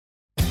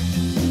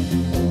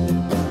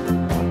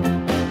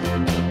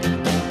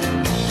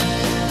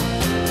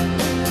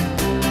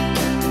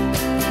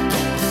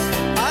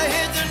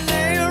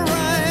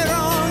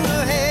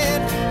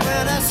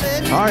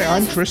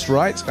I'm Chris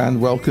Wright,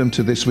 and welcome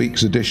to this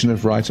week's edition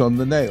of Right on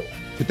the Nail.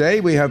 Today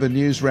we have a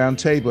News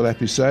Roundtable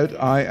episode.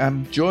 I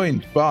am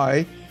joined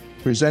by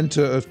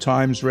presenter of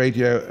Times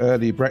Radio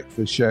Early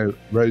Breakfast Show,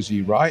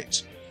 Rosie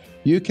Wright,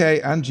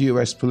 UK and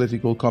US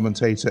political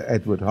commentator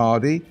Edward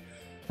Hardy,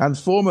 and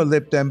former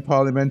Lib Dem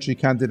parliamentary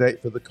candidate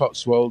for the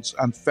Cotswolds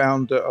and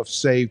founder of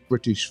Save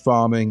British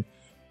Farming,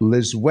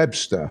 Liz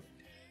Webster.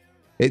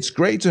 It's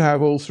great to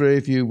have all three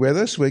of you with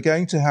us. We're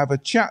going to have a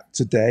chat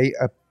today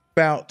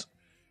about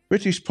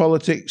British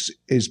politics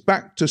is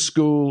back to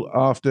school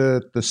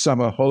after the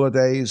summer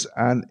holidays,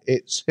 and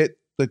it's hit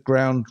the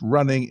ground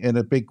running in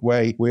a big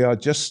way. We are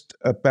just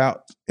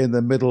about in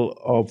the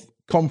middle of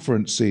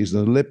conference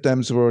season. The Lib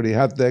Dems have already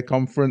had their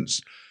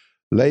conference.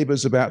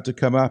 Labour's about to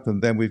come up,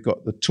 and then we've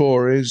got the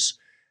Tories.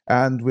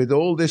 And with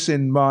all this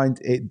in mind,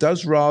 it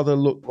does rather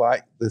look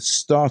like the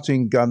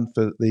starting gun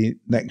for the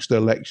next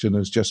election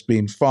has just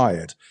been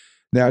fired.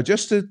 Now,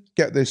 just to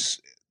get this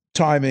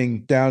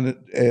timing down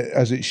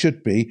as it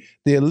should be,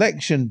 the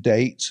election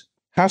date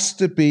has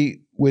to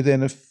be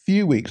within a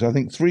few weeks, I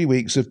think 3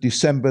 weeks, of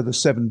December the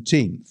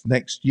 17th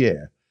next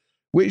year,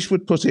 which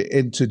would put it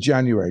into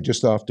January,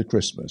 just after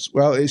Christmas.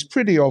 Well, it's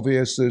pretty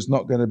obvious there's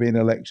not going to be an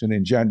election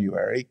in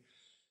January.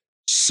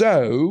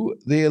 So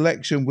the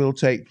election will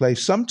take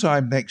place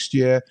sometime next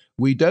year.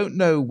 We don't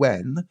know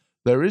when.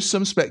 There is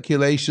some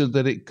speculation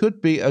that it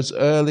could be as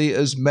early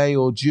as May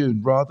or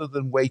June rather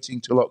than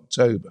waiting till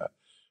October.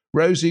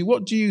 Rosie,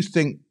 what do you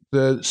think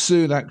the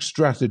Sunak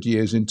strategy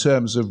is in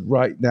terms of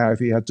right now, if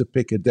he had to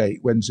pick a date?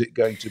 When's it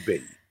going to be?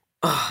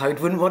 Oh, I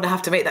wouldn't want to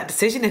have to make that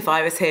decision if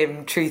I was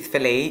him,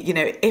 truthfully. You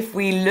know, if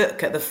we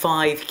look at the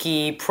 5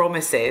 key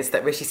promises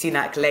that Rishi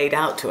Sunak laid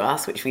out to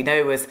us, which we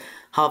know was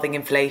halving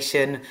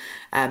inflation,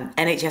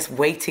 NHS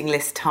waiting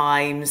list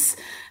times,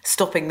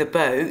 stopping the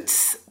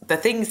boats, the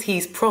things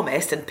he's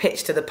promised and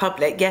pitched to the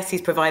public, yes,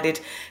 he's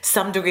provided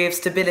some degree of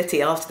stability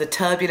after the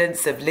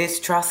turbulence of Liz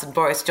Truss and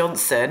Boris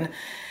Johnson.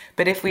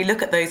 But if we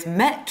look at those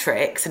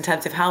metrics in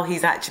terms of how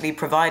he's actually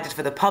provided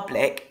for the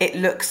public, it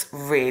looks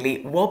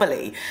really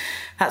wobbly.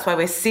 That's why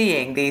we're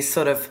seeing these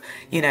sort of,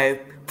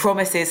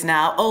 promises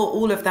now. Oh,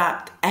 all of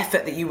that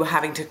effort that you were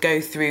having to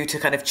go through to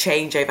kind of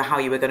change over how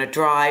you were going to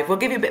drive. We'll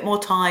give you a bit more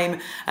time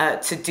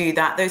to do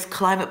that. Those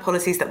climate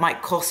policies that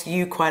might cost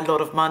you quite a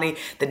lot of money.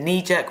 The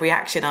knee-jerk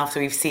reaction after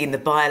we've seen the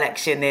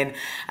by-election in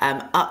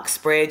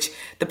Uxbridge.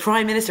 The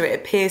Prime Minister, it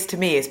appears to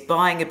me, is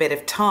buying a bit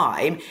of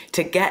time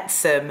to get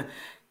some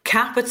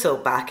capital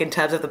back in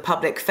terms of the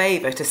public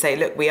favour to say,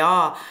 look, we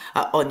are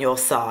on your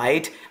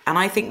side. And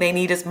I think they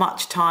need as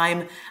much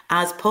time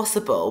as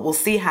possible. We'll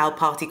see how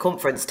party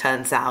conference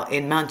turns out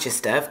in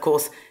Manchester. Of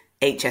course,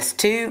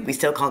 HS2, we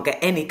still can't get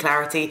any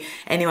clarity.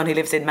 Anyone who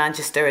lives in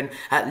Manchester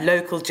and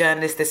local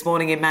journalists this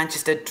morning in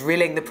Manchester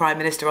drilling the Prime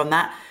Minister on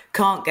that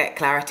can't get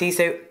clarity.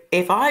 So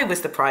if I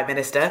was the Prime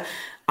Minister,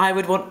 I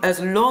would want as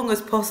long as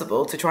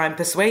possible to try and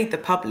persuade the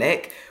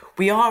public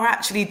we are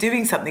actually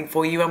doing something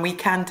for you and we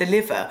can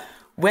deliver.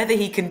 Whether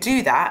he can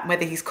do that,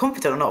 whether he's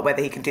confident or not,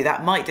 whether he can do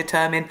that might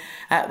determine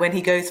when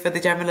he goes for the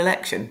general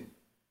election.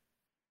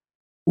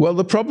 Well,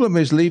 the problem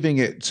is leaving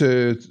it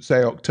to,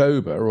 say,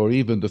 October or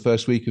even the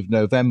first week of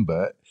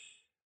November.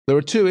 There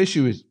are 2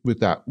 issues with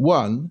that.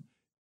 One,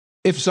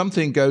 if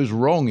something goes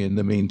wrong in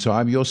the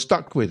meantime, you're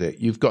stuck with it.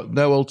 You've got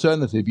no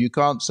alternative. You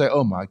can't say,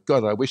 oh, my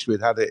God, I wish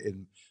we'd had it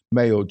in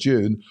May or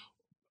June,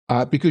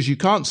 because you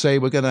can't say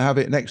we're going to have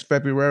it next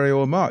February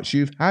or March.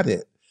 You've had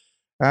it.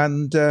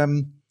 And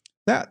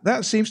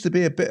that seems to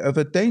be a bit of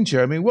a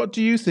danger. I mean, what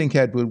do you think,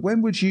 Edward?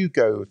 When would you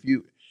go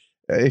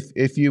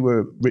if you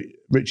were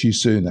Rishi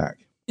Sunak?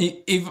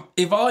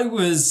 If I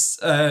was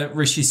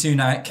Rishi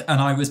Sunak and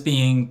I was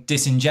being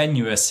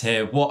disingenuous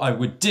here, what I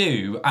would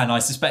do, and I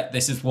suspect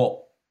this is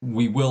what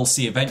we will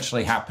see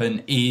eventually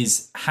happen,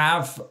 is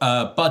have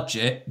a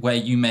budget where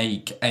you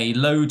make a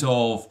load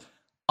of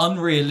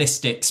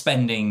unrealistic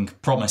spending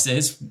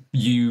promises.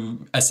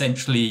 You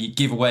essentially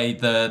give away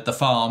the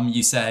farm.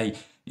 You say,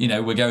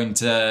 we're going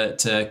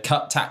to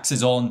cut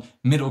taxes on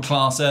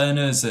middle-class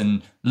earners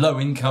and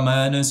low-income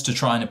earners to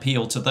try and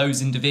appeal to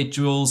those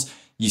individuals.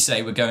 You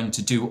say we're going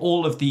to do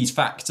all of these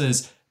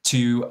factors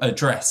to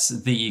address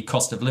the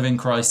cost of living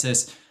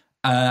crisis.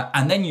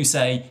 And then you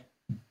say,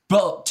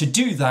 but to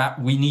do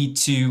that, we need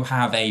to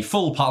have a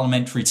full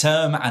parliamentary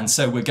term. And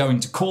so we're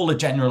going to call a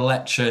general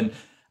election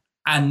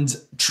and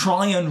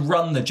try and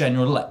run the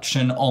general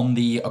election on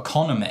the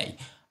economy.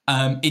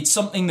 It's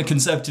something the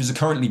Conservatives are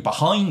currently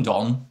behind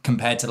on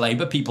compared to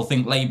Labour. People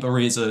think Labour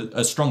is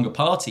a stronger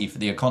party for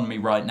the economy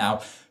right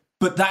now.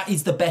 But that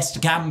is the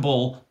best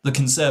gamble the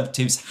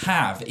Conservatives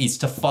have, is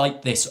to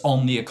fight this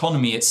on the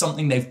economy. It's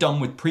something they've done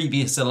with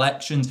previous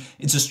elections.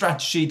 It's a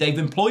strategy they've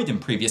employed in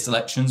previous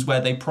elections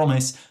where they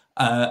promise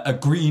a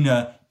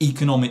greener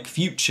economic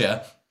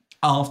future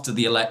after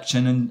the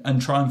election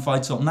and try and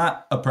fight on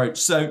that approach.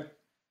 So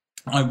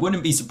I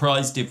wouldn't be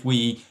surprised if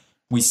we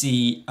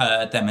see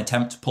them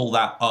attempt to pull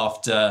that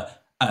after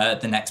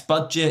the next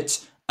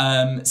budget.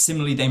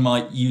 Similarly, they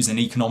might use an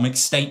economic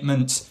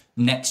statement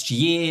next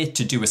year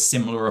to do a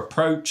similar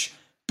approach.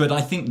 But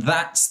I think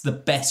that's the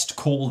best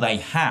call they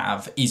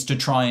have, is to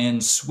try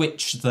and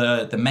switch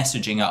the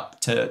messaging up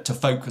to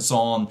focus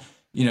on,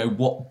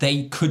 what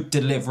they could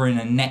deliver in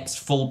a next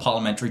full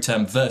parliamentary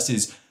term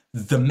versus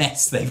the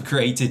mess they've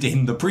created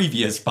in the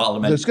previous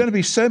parliament. There's going to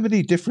be so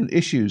many different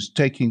issues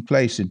taking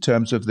place in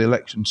terms of the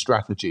election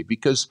strategy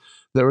because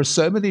there are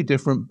so many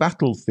different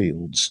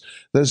battlefields.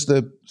 There's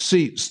the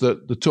seats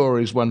that the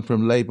Tories won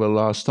from Labour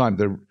last time,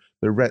 the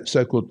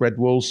so-called red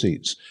wall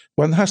seats.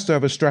 One has to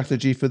have a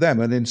strategy for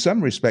them. And in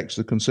some respects,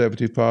 the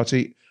Conservative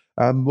Party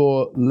are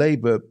more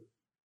Labour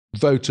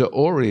voter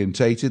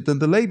orientated than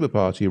the Labour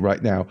Party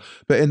right now.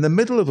 But in the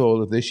middle of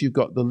all of this, you've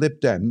got the Lib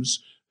Dems,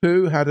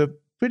 who had a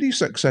pretty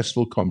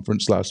successful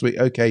conference last week.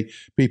 Okay,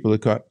 people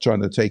are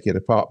trying to take it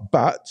apart.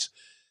 But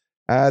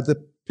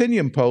the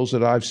opinion polls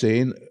that I've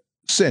seen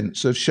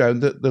since have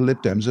shown that the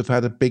Lib Dems have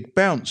had a big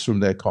bounce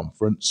from their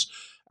conference.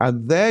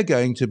 And they're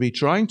going to be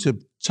trying to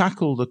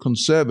tackle the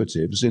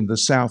Conservatives in the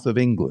south of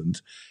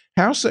England.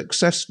 How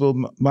successful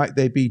might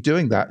they be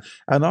doing that?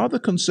 And are the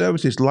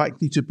Conservatives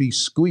likely to be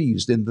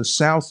squeezed in the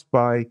south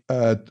by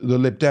the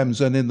Lib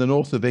Dems and in the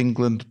north of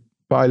England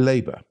by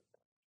Labour?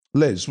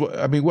 Liz,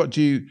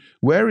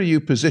 where are you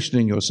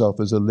positioning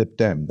yourself as a Lib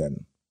Dem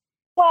then?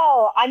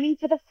 Well,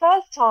 for the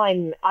first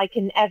time I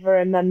can ever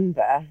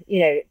remember,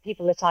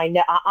 people that I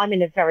know, I'm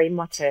in a very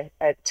much a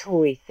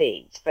Tory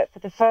seat, but for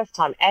the first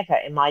time ever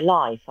in my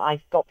life,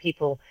 I've got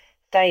people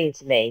saying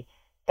to me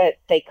that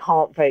they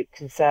can't vote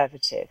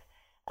Conservative.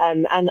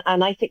 And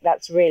I think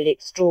that's really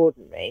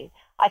extraordinary.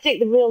 I think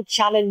the real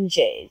challenge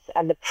is,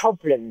 and the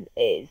problem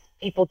is,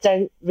 people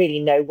don't really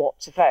know what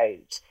to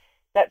vote.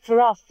 But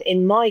for us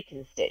in my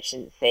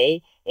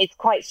constituency, it's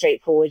quite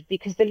straightforward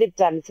because the Lib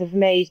Dems have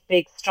made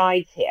big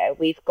strides here.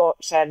 We've got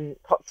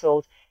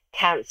Cotswold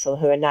Council,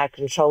 who are now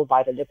controlled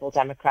by the Liberal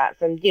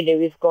Democrats, and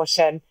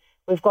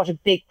we've got a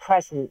big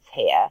presence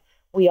here.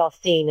 We are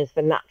seen as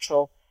the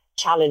natural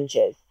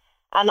challengers,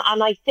 and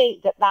I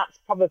think that that's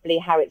probably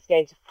how it's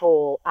going to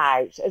fall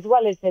out. As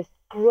well as there's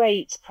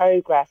great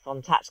progress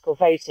on tactical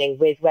voting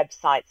with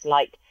websites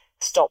like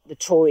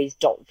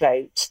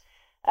StopTheTories.vote.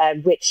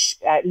 Which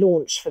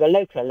launched for the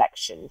local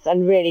elections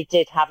and really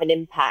did have an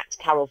impact.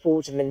 Carol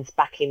Vorderman's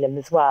backing them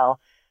as well.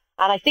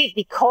 And I think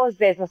because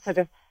there's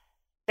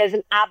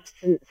an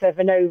absence of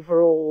an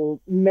overall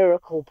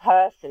miracle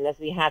person, as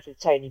we had with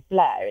Tony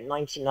Blair in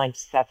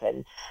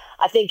 1997,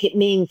 I think it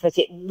means that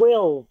it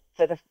will,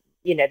 for the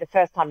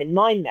first time in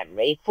my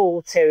memory,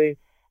 fall to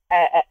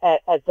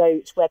a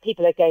vote where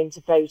people are going to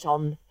vote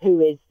on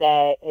who's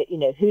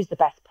the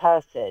best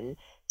person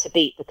to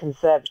beat the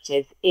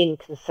Conservatives in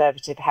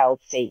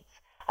Conservative-held seats.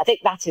 I think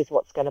that is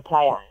what's going to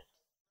play out.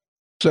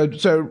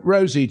 So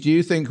Rosie, do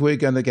you think we're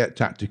going to get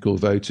tactical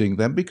voting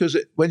then? Because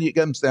when it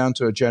comes down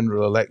to a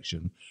general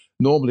election,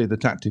 normally the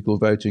tactical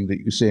voting that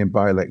you see in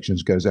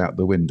by-elections goes out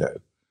the window.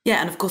 Yeah,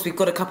 and of course we've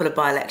got a couple of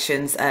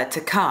by-elections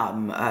to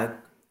come,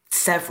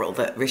 several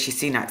that Rishi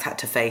Sunak's had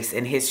to face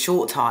in his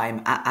short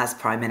time as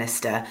Prime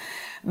Minister.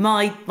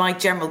 My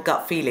general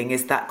gut feeling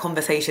is that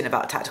conversation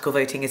about tactical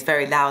voting is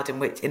very loud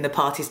in the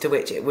parties to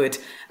which it would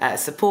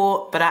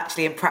support, but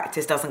actually in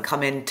practice doesn't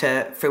come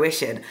into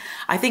fruition.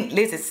 I think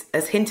Liz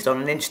has hinted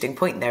on an interesting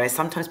point there, is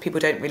sometimes people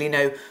don't really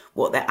know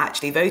what they're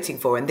actually voting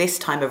for. And this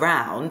time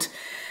around,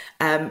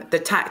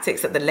 the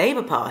tactics that the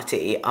Labour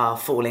Party are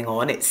falling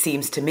on, it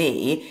seems to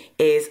me,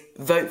 is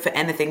vote for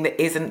anything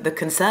that isn't the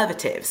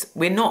Conservatives.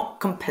 We're not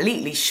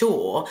completely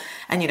sure,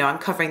 and I'm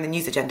covering the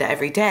news agenda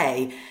every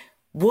day,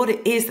 what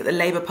it is that the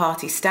Labour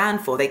Party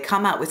stand for. They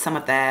come out with some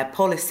of their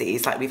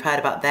policies, like we've heard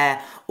about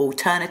their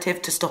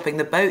alternative to stopping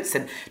the boats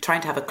and trying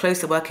to have a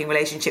closer working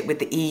relationship with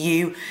the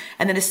EU.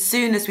 And then as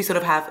soon as we sort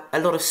of have a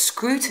lot of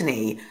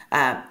scrutiny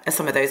of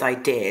some of those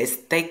ideas,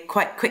 they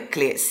quite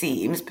quickly, it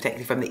seems,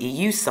 particularly from the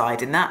EU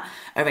side in that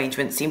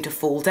arrangement, seem to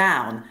fall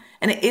down.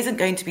 And it isn't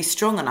going to be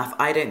strong enough,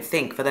 I don't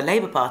think, for the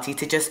Labour Party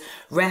to just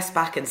rest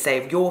back and say,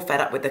 if you're fed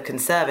up with the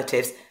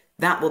Conservatives,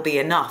 that will be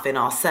enough in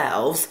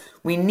ourselves.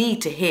 We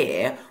need to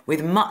hear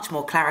with much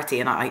more clarity,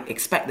 and I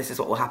expect this is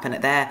what will happen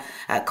at their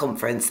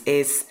conference,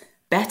 is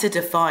better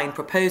define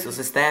proposals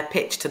as their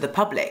pitch to the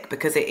public,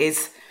 because it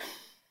is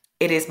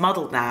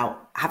muddled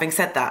now. Having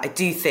said that, I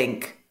do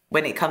think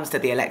when it comes to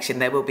the election,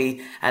 there will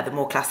be the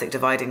more classic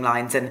dividing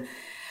lines, and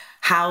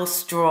how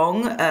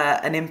strong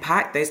an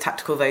impact those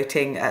tactical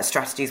voting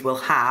strategies will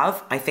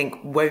have, I think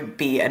won't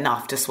be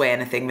enough to sway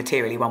anything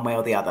materially one way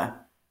or the other.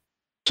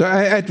 So,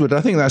 Edward,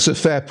 I think that's a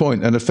fair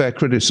point and a fair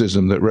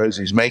criticism that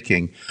Rosie's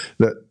making,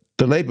 that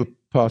the Labour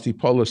Party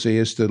policy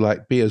is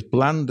to be as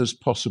bland as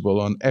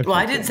possible on everything. Well,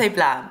 I didn't say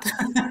bland.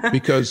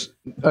 Because,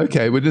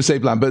 okay, we didn't say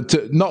bland,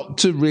 but not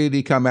to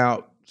really come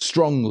out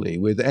strongly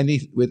with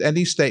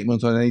any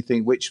statement on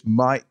anything which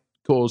might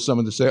cause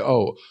someone to say,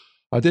 oh,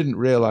 I didn't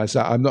realise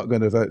that, I'm not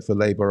going to vote for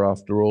Labour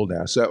after all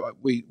now. So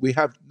we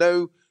have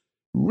no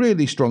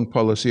really strong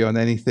policy on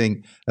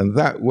anything, and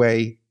that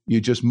way you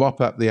just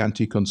mop up the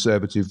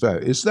anti-Conservative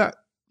vote. Is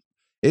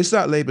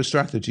that Labour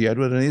strategy,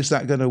 Edward, and is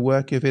that going to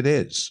work if it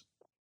is?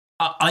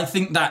 I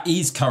think that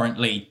is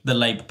currently the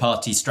Labour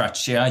Party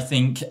strategy. I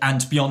think,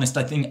 and to be honest,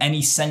 I think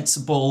any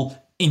sensible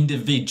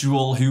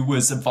individual who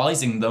was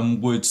advising them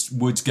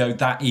would go,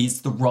 that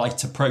is the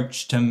right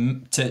approach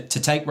to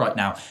take right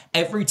now.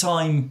 Every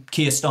time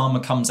Keir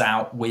Starmer comes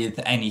out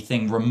with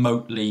anything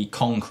remotely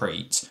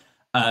concrete,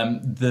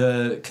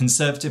 the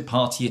Conservative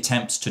Party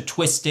attempts to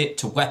twist it,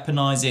 to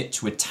weaponise it,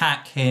 to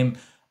attack him.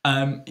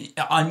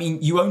 I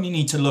mean, you only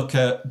need to look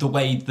at the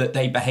way that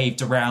they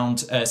behaved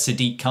around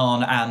Sadiq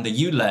Khan and the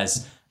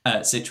ULEZ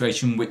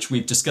situation, which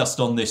we've discussed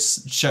on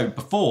this show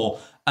before.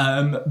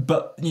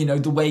 But, you know,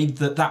 the way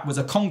that was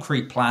a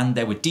concrete plan,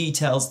 there were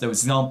details, there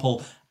was an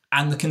example,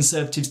 and the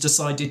Conservatives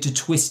decided to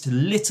twist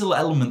little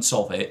elements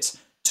of it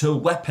to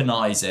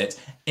weaponise it,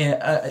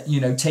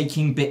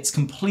 taking bits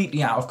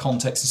completely out of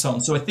context and so on.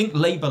 So I think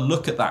Labour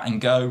look at that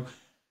and go,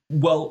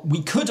 well,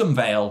 we could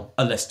unveil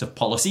a list of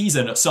policies,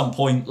 and at some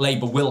point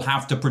Labour will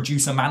have to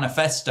produce a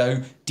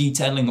manifesto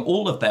detailing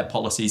all of their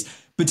policies.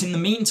 But in the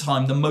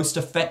meantime, the most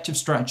effective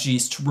strategy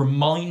is to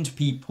remind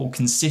people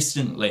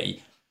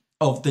consistently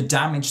of the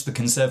damage the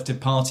Conservative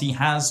Party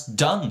has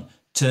done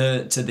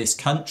to this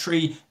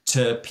country,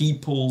 to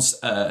people's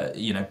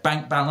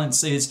bank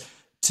balances,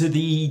 to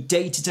the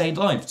day-to-day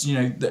lives. You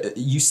know,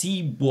 you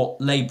see what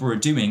Labour are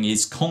doing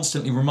is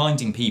constantly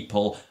reminding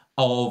people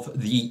of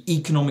the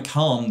economic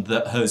harm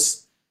that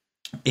has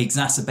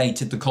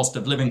exacerbated the cost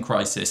of living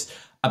crisis,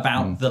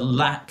 about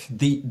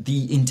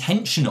the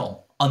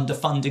intentional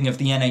underfunding of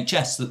the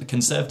NHS that the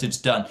Conservatives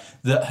done,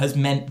 that has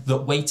meant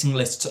that waiting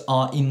lists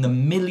are in the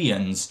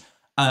millions.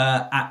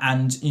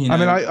 I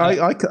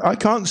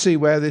can't see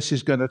where this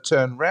is going to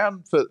turn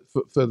round for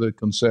the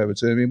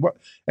Conservatives. I mean, what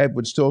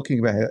Edward's talking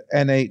about here,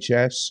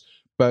 NHS,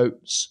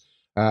 boats,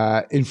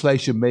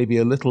 inflation maybe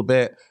a little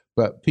bit,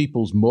 but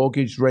people's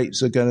mortgage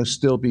rates are going to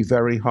still be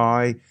very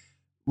high.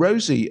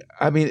 Rosie,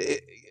 I mean,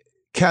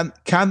 can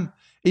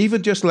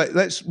even just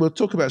we'll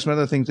talk about some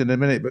other things in a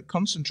minute, but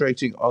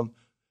concentrating on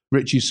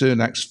Rishi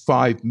Sunak's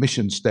 5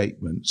 mission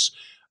statements,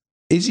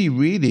 is he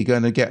really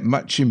going to get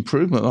much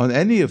improvement on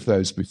any of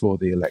those before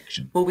the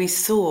election? Well, we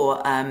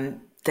saw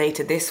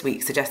data this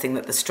week suggesting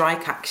that the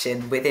strike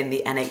action within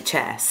the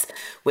NHS,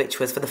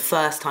 which was for the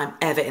first time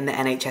ever in the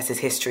NHS's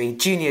history,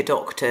 junior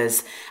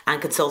doctors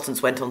and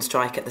consultants went on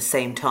strike at the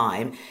same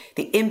time.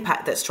 The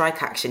impact that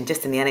strike action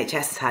just in the NHS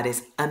has had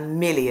is 1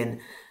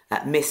 million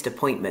missed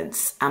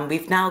appointments. And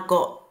we've now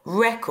got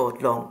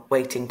record long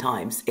waiting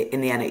times in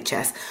the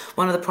NHS.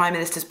 One of the Prime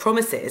Minister's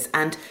promises,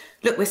 and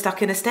look, we're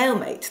stuck in a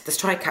stalemate. The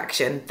strike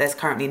action, there's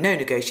currently no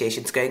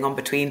negotiations going on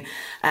between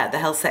the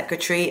Health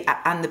Secretary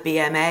and the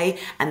BMA,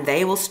 and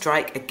they will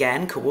strike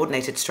again,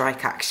 coordinated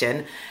strike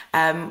action,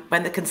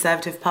 when the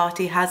Conservative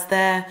Party has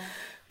their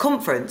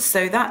conference.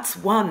 So that's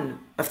one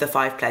of the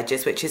 5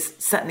 pledges, which is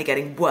certainly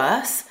getting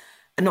worse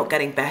and not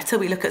getting better.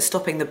 We look at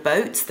stopping the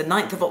boats. The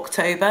 9th of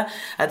October,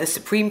 the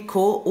Supreme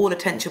Court, all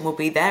attention will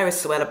be there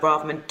as Suella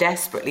Braverman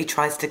desperately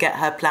tries to get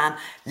her plan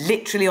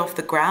literally off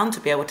the ground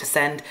to be able to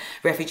send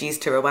refugees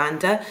to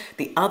Rwanda.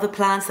 The other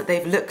plans that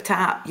they've looked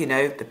at, you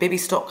know, the Bibi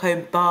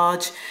Stockholm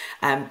barge,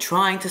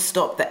 trying to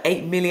stop the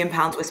 £8 million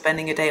we're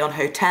spending a day on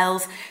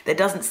hotels. There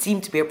doesn't seem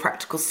to be a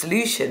practical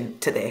solution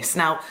to this.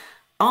 Now,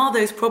 are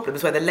those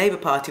problems where the Labour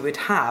Party would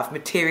have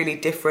materially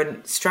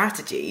different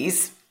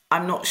strategies?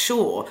 I'm not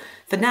sure.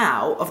 For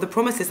now, of the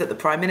promises that the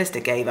Prime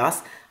Minister gave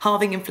us,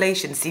 halving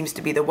inflation seems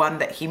to be the one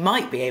that he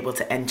might be able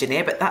to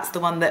engineer, but that's the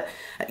one that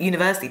at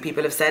university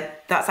people have said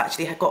that's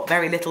actually got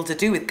very little to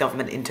do with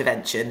government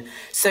intervention.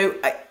 So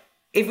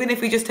even if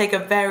we just take a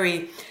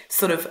very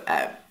sort of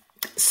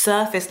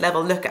surface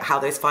level look at how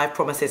those 5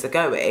 promises are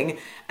going,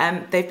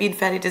 they've been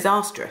fairly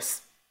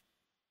disastrous.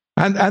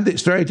 And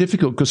it's very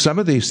difficult because some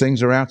of these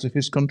things are out of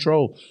his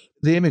control.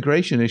 The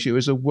immigration issue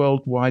is a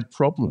worldwide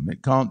problem.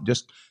 It can't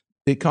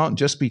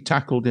just be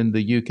tackled in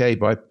the UK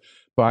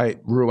by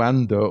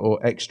Rwanda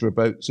or extra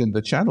boats in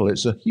the Channel.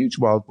 It's a huge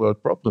world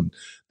problem.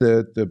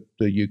 The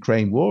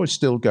Ukraine war is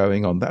still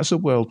going on. That's a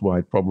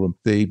worldwide problem.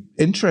 The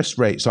interest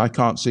rates, I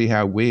can't see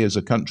how we as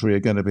a country are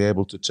going to be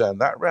able to turn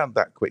that around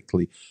that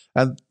quickly.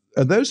 And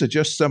those are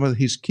just some of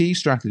his key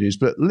strategies.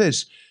 But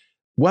Liz,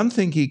 one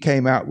thing he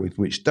came out with,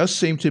 which does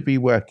seem to be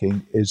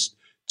working, is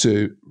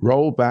to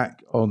roll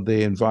back on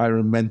the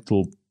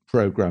environmental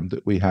program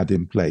that we had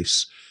in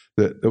place.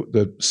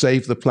 The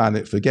save the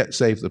planet, forget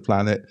save the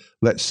planet,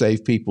 let's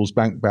save people's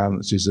bank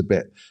balances a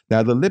bit.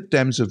 Now, the Lib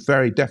Dems are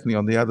very definitely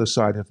on the other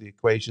side of the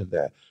equation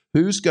there.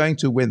 Who's going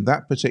to win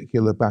that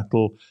particular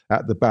battle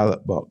at the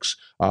ballot box?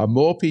 Are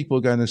more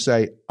people going to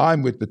say,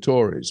 I'm with the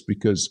Tories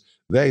because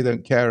they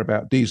don't care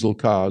about diesel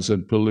cars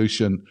and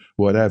pollution,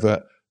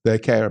 whatever. They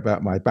care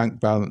about my bank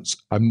balance.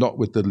 I'm not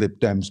with the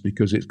Lib Dems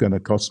because it's going to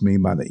cost me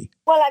money.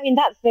 Well, I mean,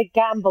 that's the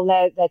gamble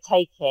they're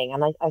taking.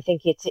 And I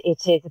think it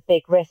is a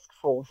big risk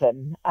for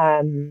them,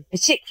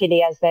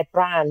 particularly as their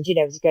brand, you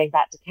know, going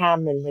back to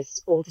Cameron,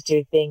 was all to do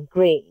with being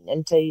green.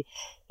 And to, you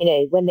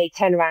know, when they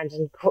turn around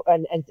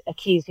and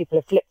accuse people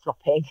of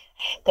flip-flopping,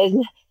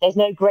 there's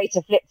no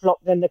greater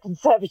flip-flop than the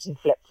Conservative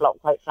flip-flop,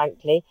 quite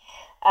frankly.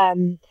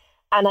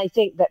 And I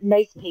think that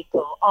most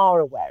people are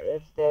aware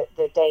of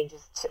the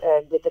dangers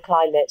with the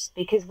climate,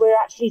 because we're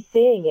actually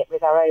seeing it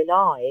with our own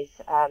eyes.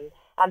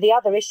 And the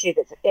other issue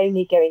that's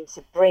only going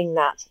to bring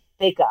that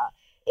bigger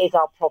is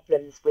our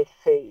problems with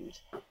food.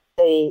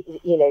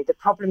 The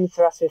problems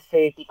for us with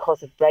food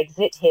because of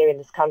Brexit here in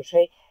this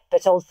country,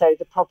 but also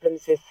the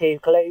problems with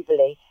food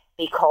globally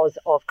because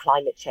of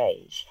climate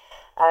change.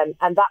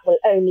 And that will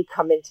only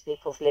come into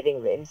people's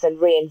living rooms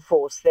and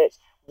reinforce that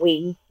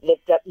we,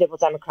 Liberal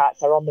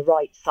Democrats, are on the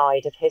right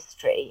side of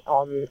history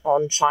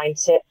on trying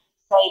to save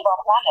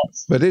our planet.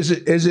 But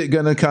is it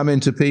going to come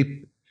into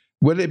people?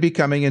 Will it be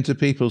coming into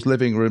people's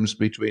living rooms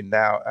between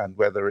now and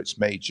whether it's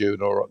May,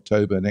 June or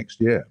October next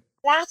year?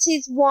 That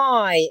is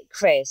why,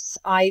 Chris,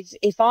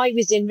 if I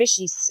was in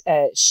Rishi's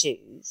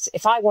shoes,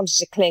 if I wanted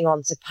to cling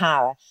on to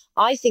power,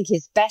 I think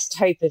his best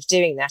hope of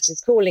doing that is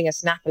calling a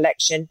snap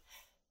election,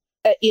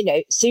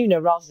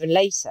 sooner rather than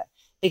later.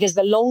 Because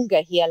the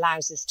longer he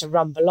allows us to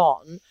rumble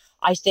on,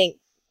 I think,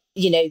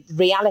 the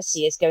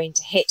reality is going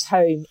to hit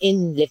home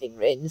in living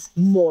rooms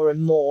more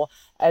and more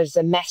of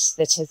the mess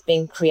that has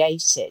been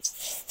created.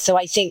 So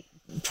I think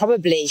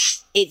probably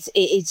it's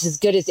as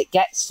good as it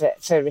gets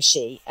for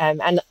Rishi.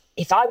 And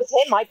if I was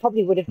him, I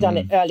probably would have done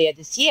it earlier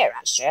this year,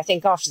 actually. I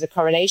think after the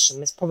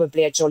coronation was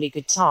probably a jolly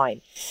good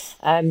time.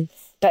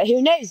 But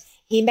who knows?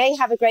 He may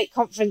have a great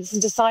conference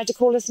and decide to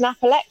call a snap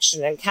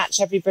election and catch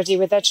everybody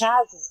with their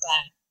trousers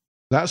down.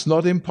 That's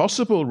not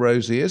impossible,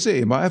 Rosie, is it?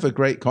 He might have a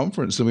great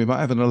conference and we might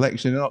have an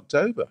election in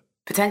October.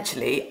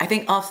 Potentially. I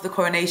think after the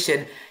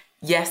coronation,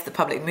 yes, the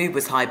public mood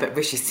was high, but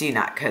Rishi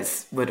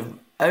Sunak would have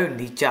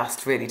only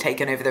just really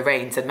taken over the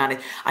reins and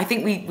managed. I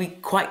think we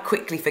quite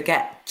quickly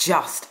forget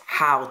just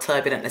how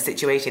turbulent a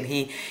situation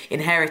he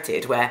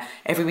inherited, where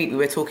every week we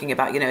were talking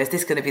about, is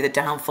this going to be the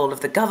downfall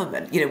of the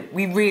government?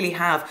 We really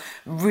have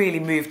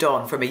moved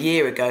on from a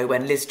year ago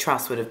when Liz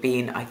Truss would have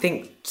been, I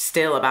think,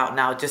 still about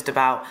now, just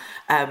about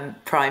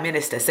Prime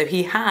Minister. So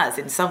he has,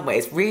 in some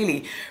ways,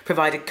 really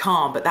provided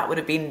calm, but that would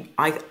have been,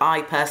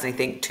 I personally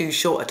think, too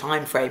short a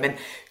time frame and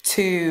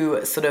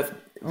too sort of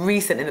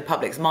recent in the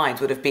public's minds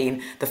would have been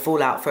the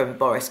fallout from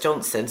Boris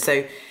Johnson.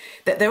 So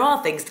there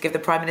are things to give the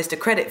Prime Minister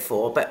credit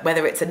for, but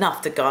whether it's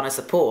enough to garner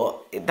support,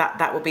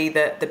 that will be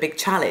the big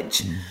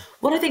challenge.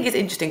 What I think is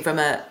interesting from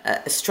a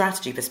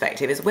strategy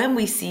perspective is when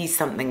we see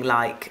something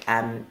like,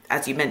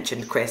 as you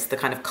mentioned, Chris, the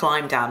kind of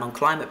climb down on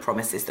climate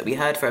promises that we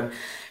heard from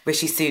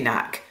Rishi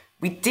Sunak.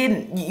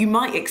 You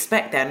might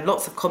expect then,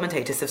 lots of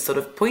commentators have sort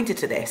of pointed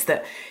to this,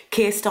 that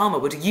Keir Starmer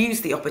would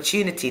use the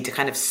opportunity to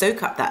kind of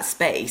soak up that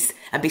space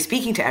and be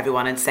speaking to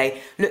everyone and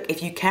say, look,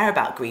 if you care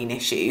about green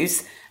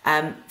issues,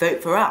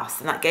 vote for us.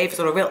 And that gave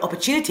sort of a real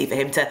opportunity for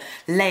him to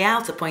lay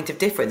out a point of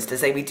difference to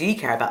say we do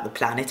care about the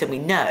planet, and we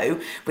know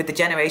with the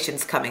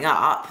generations coming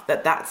up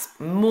that that's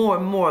more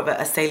and more of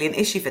a salient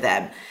issue for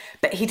them.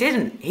 But he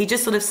didn't. He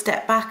just sort of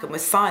stepped back and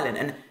was silent,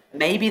 and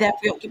maybe they're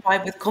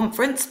preoccupied with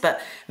conference, but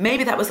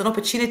maybe that was an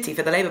opportunity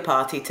for the Labour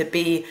Party to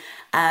be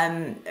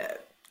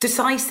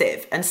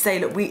decisive and say,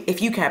 look,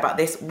 if you care about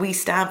this, we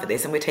stand for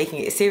this and we're taking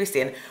it seriously.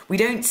 And we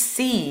don't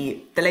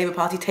see the Labour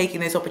Party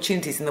taking those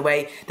opportunities in the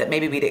way that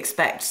maybe we'd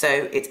expect. So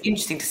it's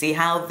interesting to see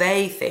how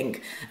they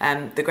think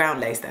the ground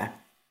lays there.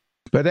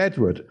 But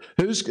Edward,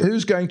 who's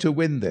going to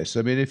win this?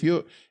 I mean, if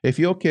you're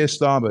Keir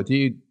Starmer, do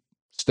you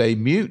stay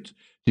mute?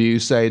 Do you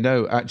say,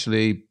 no,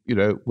 actually,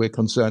 we're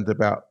concerned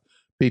about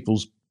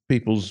people's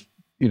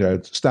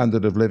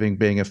standard of living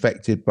being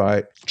affected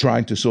by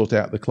trying to sort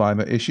out the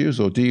climate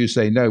issues? Or do you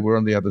say, no, we're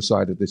on the other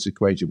side of this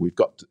equation. We've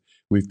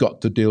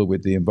got to deal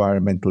with the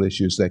environmental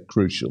issues. They're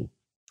crucial.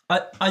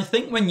 I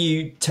think when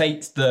you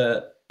take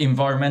the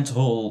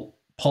environmental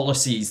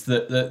policies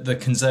that the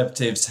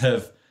Conservatives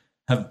have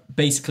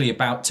basically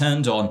about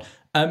turned on,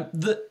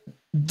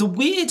 the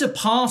weirder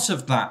part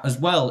of that as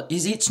well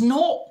is it's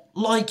not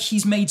like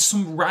he's made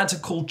some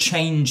radical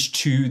change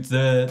to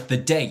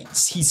the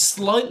dates. He's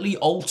slightly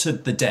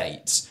altered the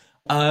dates,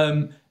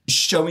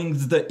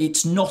 showing that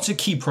it's not a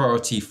key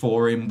priority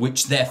for him,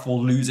 which therefore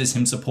loses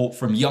him support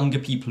from younger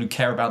people who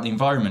care about the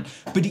environment.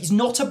 But he's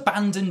not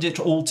abandoned it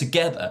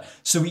altogether.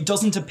 So he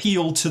doesn't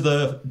appeal to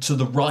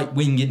the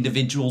right-wing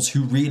individuals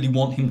who really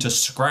want him to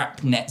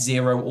scrap net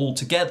zero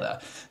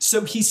altogether.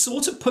 So he's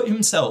sort of put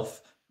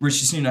himself,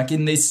 Rishi Sunak,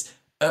 in this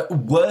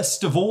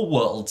worst of all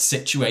worlds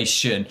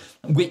situation,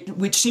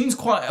 which seems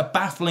quite a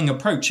baffling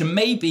approach. And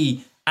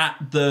maybe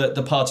at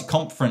the party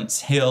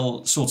conference,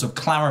 he'll sort of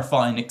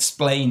clarify and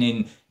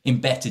explain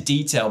in better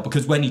detail,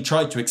 because when he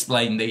tried to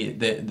explain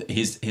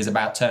his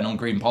about turn on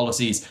green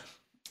policies,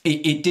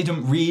 it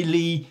didn't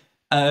really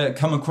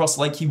come across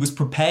like he was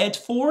prepared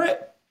for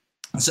it.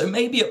 So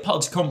maybe at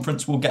party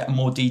conference we'll get a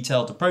more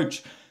detailed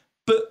approach.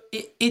 But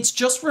it's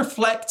just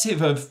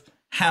reflective of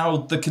how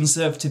the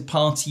Conservative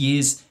Party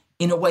is,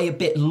 in a way, a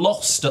bit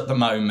lost at the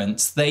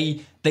moment.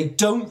 They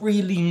don't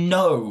really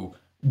know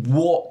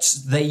what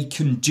they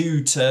can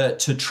do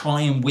to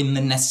try and win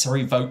the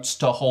necessary votes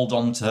to hold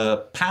on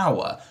to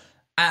power.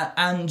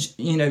 And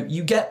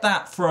you get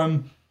that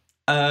from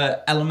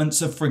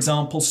elements of, for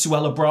example,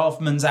 Suella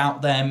Braverman's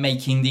out there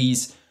making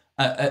these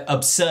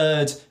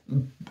absurd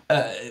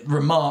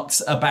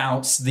remarks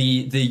about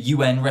the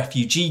UN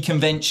Refugee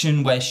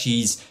Convention, where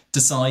she's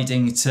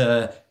deciding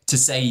to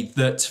say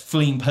that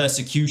fleeing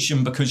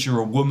persecution because you're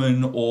a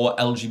woman or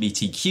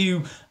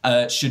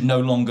LGBTQ should no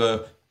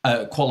longer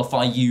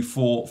qualify you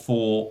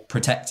for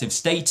protective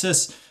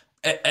status.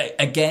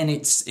 Again,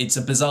 it's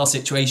a bizarre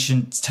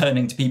situation,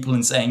 turning to people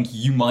and saying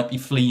you might be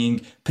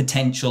fleeing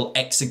potential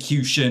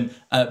execution,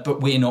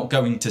 but we're not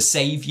going to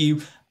save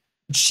you.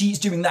 She's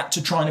doing that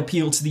to try and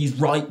appeal to these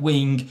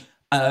right-wing,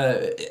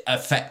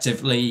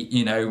 effectively,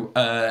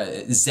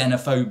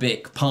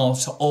 xenophobic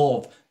part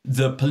of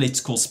the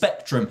political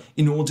spectrum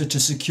in order to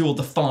secure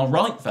the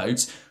far-right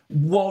votes,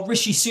 while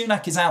Rishi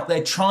Sunak is out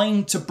there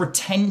trying to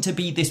pretend to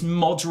be this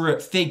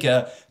moderate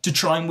figure to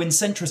try and win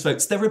centrist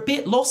votes. They're a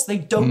bit lost. They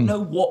don't know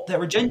what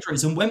their agenda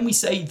is. And when we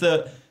say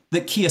that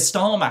Keir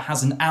Starmer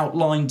hasn't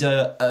outlined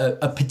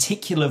a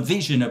particular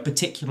vision, a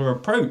particular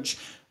approach,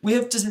 we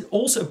have to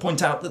also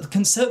point out that the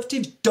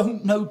Conservatives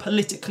don't know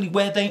politically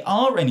where they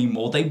are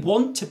anymore. They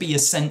want to be a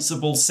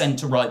sensible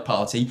centre-right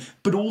party,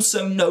 but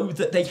also know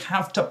that they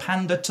have to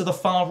pander to the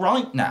far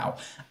right now.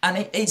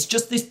 And it's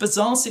just this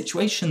bizarre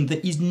situation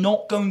that is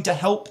not going to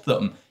help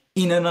them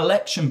in an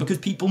election, because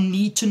people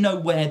need to know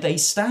where they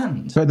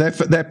stand. So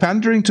they're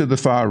pandering to the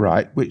far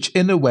right, which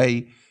in a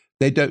way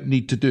they don't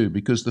need to do,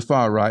 because the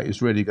far right is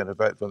really going to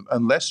vote for them,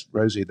 unless,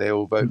 Rosie, they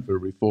all vote for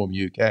Reform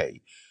UK.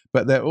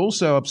 But they're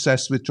also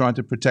obsessed with trying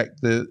to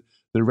protect the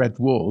red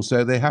wall,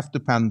 so they have to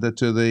pander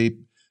to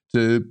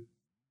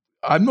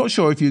I'm not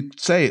sure if you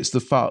say it's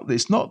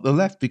not the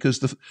left, because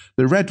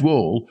the red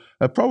wall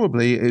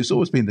probably, it's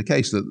always been the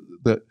case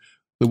that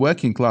the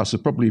working class are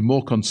probably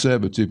more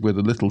conservative with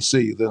a little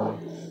c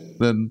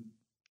than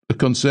the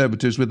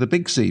Conservatives with a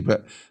big C.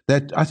 But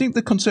I think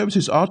the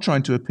Conservatives are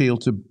trying to appeal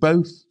to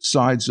both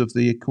sides of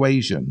the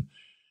equation.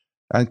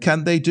 And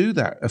can they do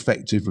that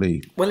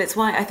effectively? Well, it's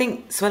why I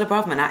think Suella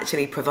Braverman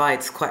actually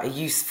provides quite a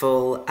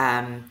useful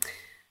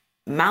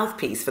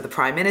mouthpiece for the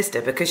Prime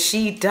Minister, because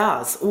she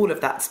does all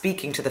of that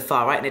speaking to the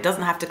far right, and it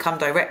doesn't have to come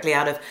directly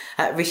out of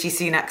Rishi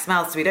Sunak's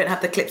mouth. So we don't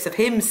have the clips of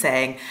him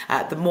saying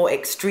the more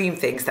extreme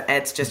things that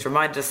Ed's just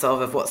reminded us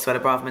of what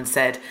Suella Braverman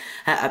said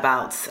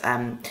about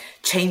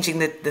changing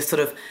the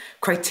sort of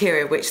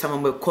criteria which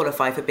someone will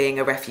qualify for being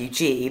a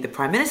refugee. The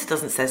Prime Minister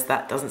doesn't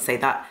say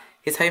that.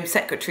 His Home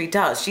Secretary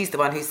does. She's the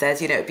one who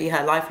says, it'd be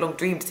her lifelong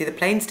dream to see the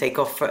planes take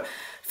off for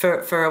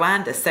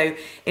Rwanda. So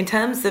in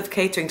terms of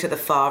catering to the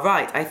far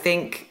right, I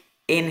think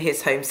in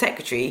his Home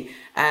Secretary,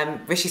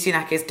 Rishi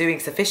Sunak is doing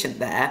sufficient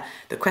there.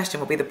 The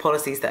question will be the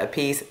policies that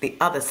appease the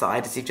other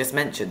side, as you just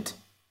mentioned.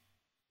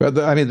 But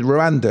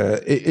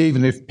Rwanda,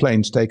 even if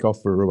planes take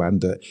off for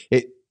Rwanda,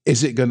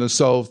 is it going to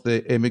solve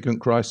the immigrant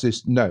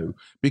crisis? No,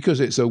 because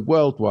it's a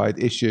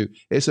worldwide issue.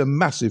 It's a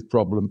massive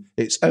problem.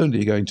 It's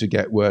only going to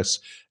get worse.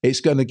 It's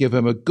going to give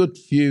them a good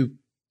few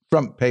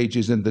front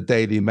pages in the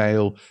Daily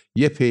Mail.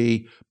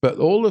 Yippee. But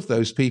all of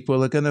those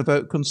people are going to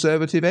vote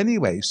Conservative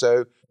anyway.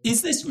 So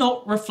is this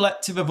not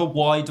reflective of a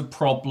wider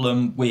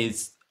problem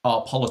with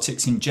our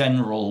politics in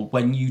general?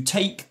 When you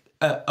take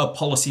a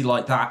policy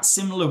like that,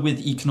 similar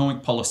with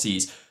economic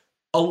policies,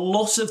 a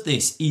lot of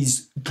this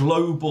is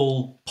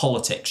global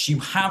politics. You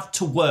have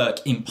to work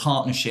in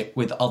partnership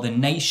with other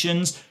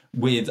nations,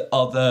 with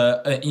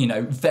other,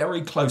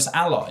 very close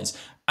allies.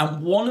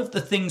 And one of the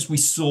things we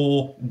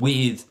saw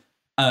with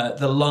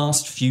the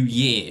last few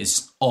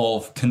years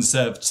of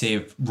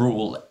Conservative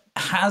rule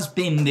has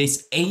been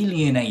this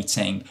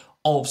alienating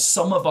of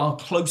some of our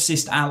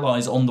closest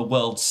allies on the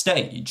world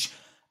stage.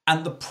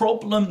 And the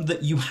problem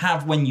that you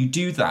have when you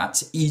do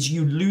that is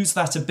you lose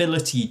that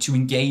ability to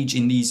engage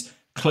in these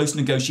close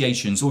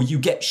negotiations, or you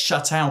get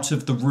shut out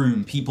of the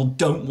room. People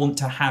don't want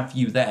to have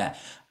you there.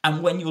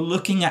 And when you're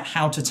looking at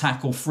how to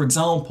tackle, for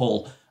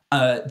example,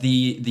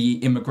 the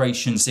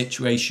immigration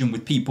situation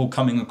with people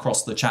coming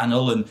across the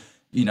channel, and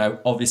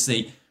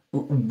obviously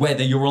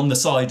whether you're on the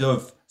side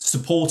of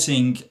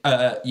supporting,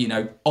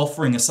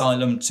 offering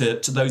asylum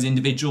to those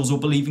individuals or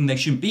believing they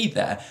shouldn't be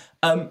there,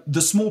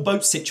 the small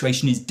boat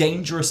situation is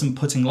dangerous and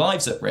putting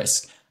lives at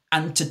risk.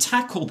 And to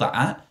tackle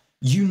that,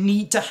 you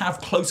need to have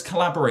close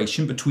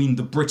collaboration between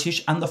the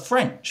British and the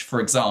French, for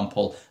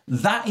example.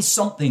 That is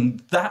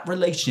something, that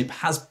relationship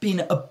has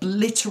been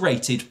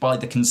obliterated by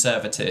the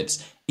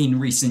Conservatives in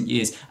recent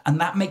years.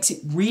 And that makes it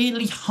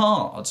really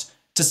hard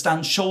to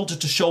stand shoulder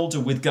to shoulder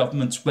with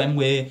governments when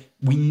we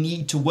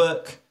need to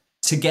work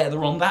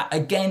together on that.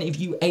 Again,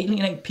 if you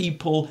alienate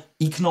people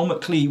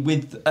economically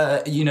with,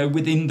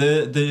 within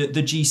the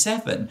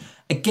G7,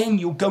 again,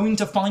 you're going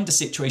to find a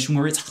situation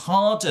where it's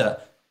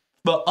harder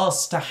for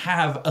us to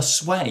have a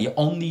sway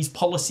on these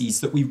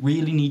policies that we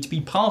really need to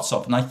be part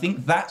of. And I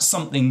think that's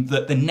something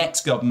that the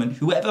next government,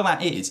 whoever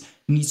that is,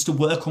 needs to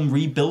work on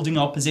rebuilding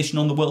our position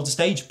on the world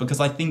stage, because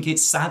I think it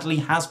sadly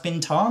has been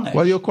tarnished.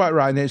 Well, you're quite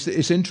right. And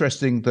it's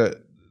interesting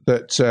that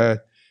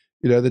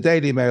the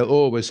Daily Mail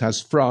always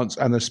has France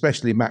and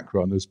especially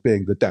Macron as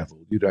being the devil.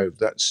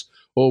 That's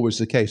always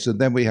the case. And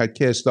then we had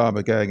Keir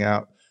Starmer going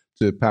out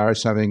to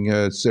Paris, having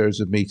a series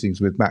of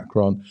meetings with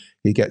Macron.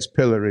 He gets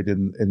pilloried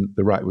in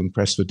the right-wing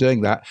press for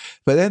doing that.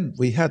 But then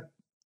we had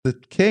the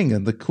King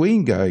and the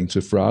Queen going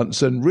to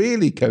France and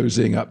really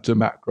cozying up to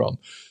Macron.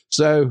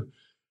 So,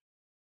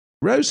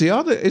 Rosie,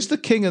 is the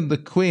King and the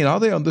Queen, are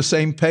they on the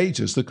same page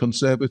as the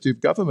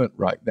Conservative government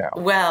right now?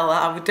 Well,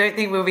 I don't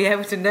think we'll be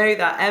able to know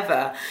that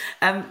ever.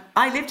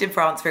 I lived in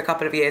France for a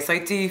couple of years, so I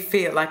do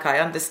feel like I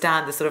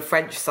understand the sort of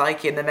French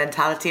psyche and the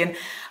mentality. And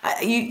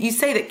you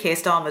say that Keir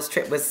Starmer's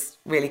trip was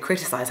really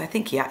criticised. I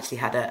think he actually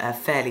had a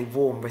fairly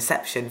warm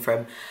reception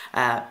from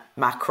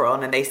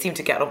Macron, and they seemed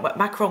to get on.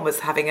 Macron was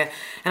having an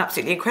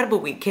absolutely incredible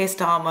week. Keir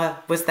Starmer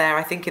was there,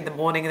 I think, in the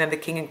morning, and then the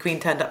King and Queen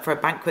turned up for a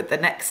banquet the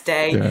next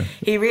day. Yeah.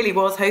 He really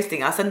was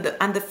hosting us, and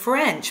the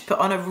French put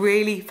on a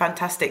really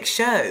fantastic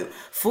show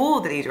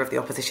for the leader of the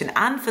opposition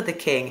and for the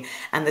King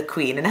and the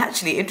Queen. And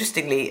actually,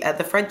 interestingly,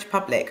 the French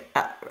public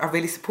are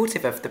really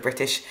supportive of the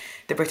British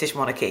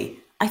monarchy.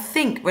 I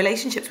think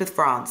relationships with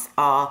France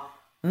are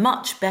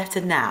much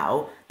better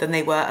now than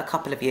they were a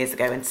couple of years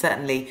ago, and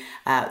certainly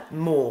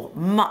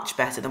much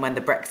better than when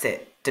the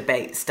Brexit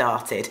debate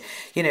started.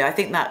 You know, I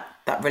think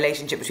that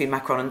relationship between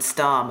Macron and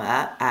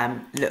Starmer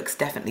looks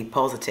definitely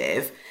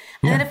positive.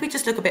 And then if we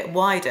just look a bit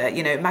wider,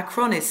 you know,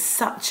 Macron is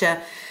such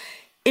a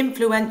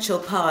influential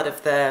part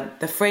of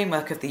the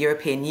framework of the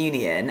European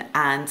Union,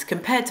 and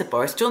compared to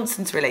Boris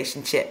Johnson's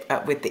relationship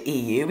with the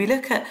EU, we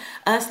look at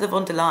Ursula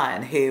von der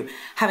Leyen, who,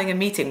 having a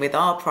meeting with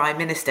our Prime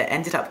Minister,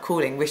 ended up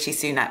calling Rishi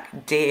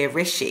Sunak Dear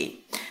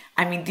Rishi.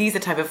 I mean, these are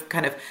type of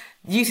kind of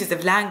uses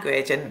of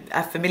language and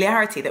a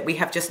familiarity that we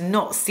have just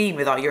not seen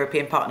with our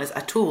European partners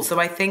at all. So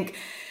I think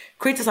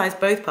criticise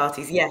both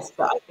parties, yes,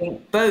 but I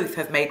think both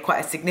have made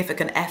quite a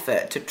significant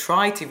effort to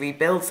try to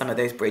rebuild some of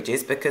those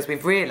bridges, because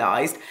we've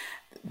realised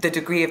the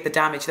degree of the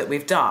damage that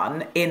we've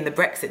done in the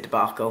Brexit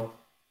debacle.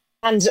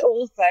 And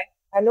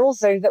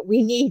also that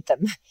we need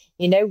them.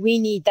 You know, we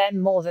need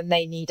them more than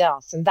they need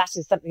us. And that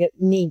is something that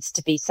needs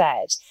to be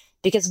said.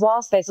 Because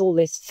whilst there's all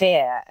this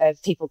fear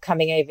of people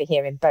coming over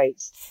here in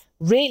boats,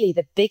 really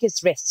the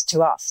biggest risk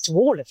to us, to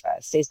all of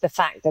us, is the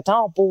fact that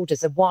our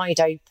borders are wide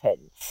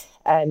open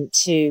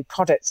to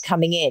products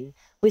coming in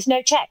with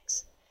no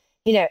checks.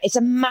 You know, it's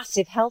a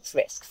massive health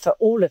risk for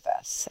all of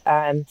us.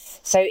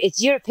 So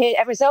it's European.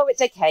 Everyone's, it's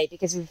okay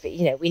because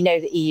we know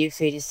that EU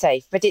food is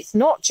safe, but it's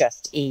not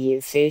just EU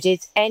food.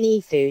 It's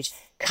any food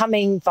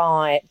coming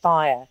via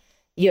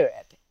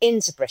Europe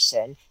into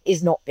Britain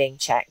is not being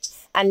checked.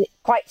 And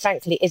quite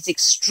frankly, it's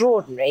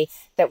extraordinary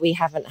that we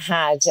haven't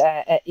had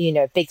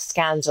a big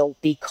scandal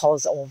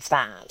because of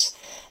that.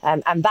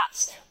 And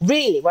that's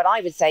really what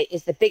I would say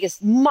is the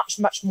biggest, much,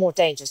 much more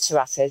dangerous to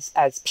us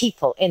as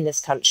people in this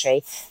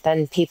country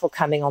than people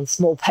coming on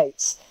small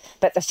boats.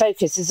 But the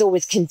focus is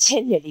always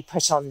continually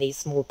put on these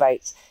small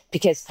boats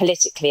because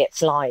politically it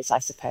flies, I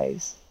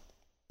suppose.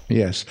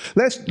 Yes.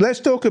 Let's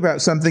talk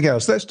about something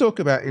else. Let's talk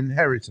about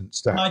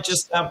inheritance tax. Can I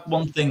just add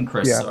one thing,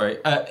 Chris? Yeah. Sorry.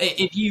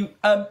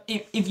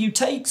 If you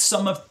take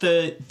some of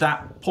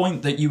that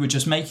point that you were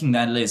just making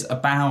there, Liz,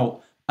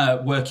 about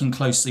working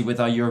closely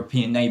with our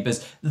European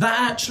neighbours,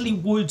 that actually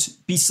would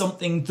be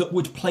something that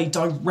would play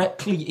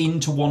directly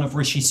into one of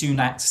Rishi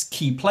Sunak's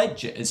key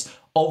pledges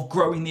of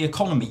growing the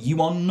economy.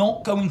 You are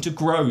not going to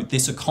grow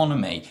this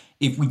economy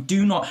if we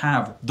do not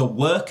have the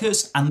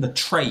workers and the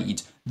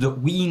trade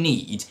that we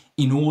need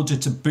in order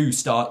to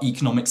boost our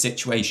economic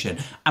situation.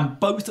 And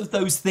both of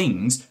those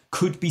things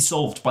could be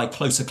solved by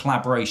closer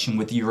collaboration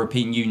with the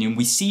European Union.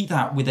 We see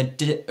that with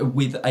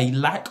a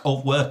lack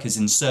of workers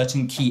in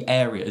certain key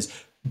areas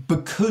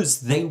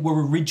because they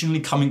were originally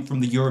coming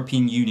from the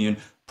European Union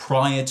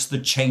prior to the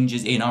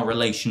changes in our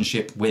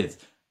relationship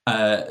with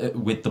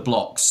the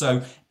bloc.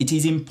 So it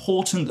is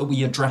important that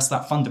we address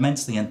that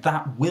fundamentally, and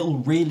that will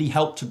really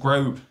help to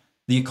grow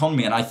the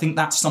economy. And I think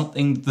that's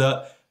something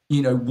that,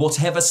 you know,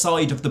 whatever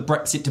side of the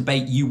Brexit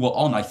debate you were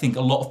on, I think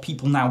a lot of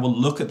people now will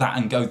look at that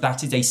and go,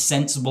 that is a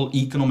sensible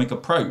economic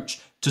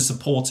approach to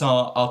support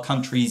our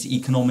country's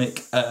economic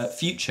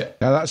future.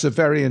 Now, that's a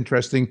very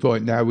interesting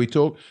point. Now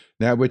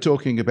we're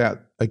talking about,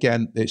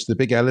 again, it's the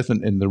big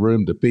elephant in the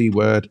room, the B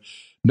word.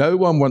 No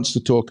one wants to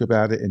talk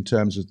about it in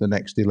terms of the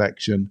next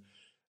election.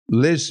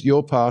 Liz,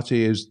 your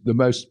party is the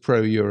most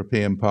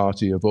pro-European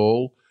party of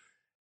all.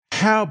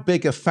 How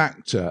big a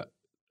factor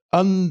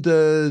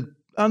underground,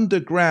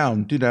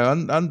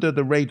 under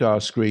the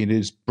radar screen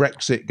is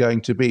Brexit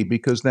going to be?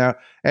 Because now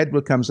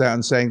Edward comes out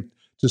and saying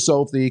to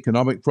solve the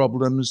economic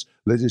problems,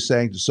 Liz is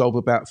saying to solve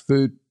about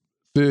food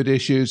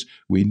issues,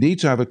 we need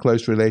to have a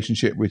close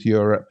relationship with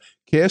Europe.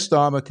 Keir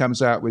Starmer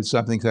comes out with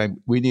something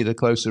saying we need a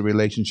closer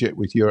relationship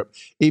with Europe.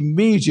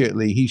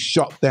 Immediately he's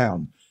shot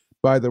down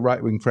by the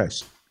right-wing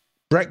press.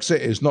 Brexit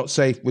is not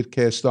safe with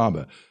Keir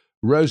Starmer.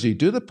 Rosie,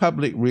 do the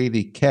public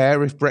really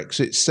care if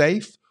Brexit's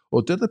safe?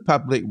 Or do the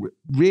public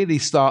really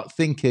start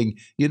thinking,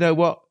 you know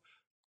what,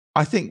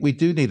 I think we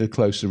do need a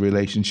closer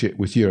relationship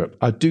with Europe.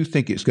 I do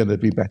think it's going to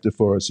be better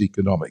for us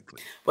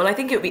economically. Well, I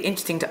think it would be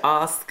interesting to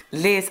ask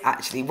Liz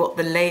actually what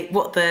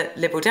the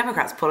Liberal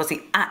Democrats'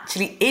 policy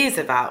actually is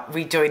about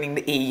rejoining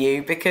the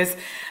EU, because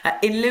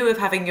in lieu of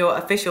having your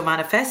official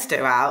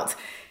manifesto out,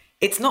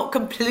 it's not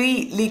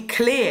completely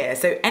clear.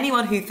 So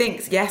anyone who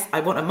thinks, yes, I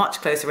want a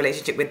much closer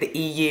relationship with the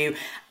EU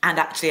and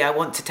actually I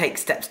want to take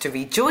steps to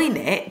rejoin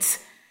it,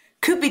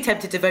 could be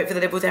tempted to vote for the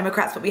Liberal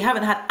Democrats, but we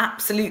haven't had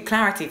absolute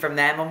clarity from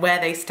them on where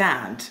they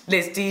stand.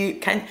 Liz,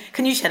 can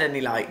you shed any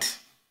light?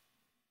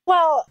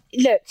 Well,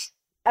 look,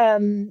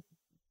 the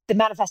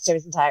manifesto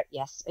isn't out,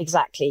 yes,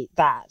 exactly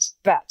that.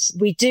 But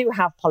we do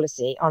have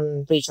policy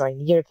on rejoining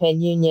the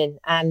European Union,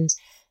 and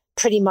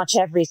pretty much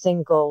every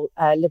single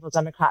Liberal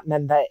Democrat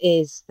member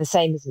is the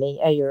same as me,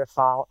 a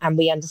Europhile. And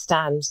we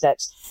understand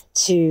that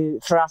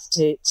for us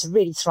to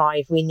really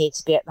thrive, we need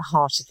to be at the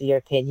heart of the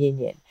European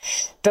Union.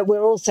 But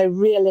we're also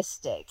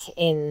realistic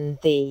in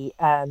the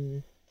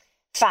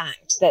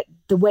fact that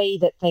the way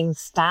that things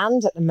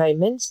stand at the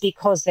moment,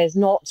 because there's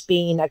not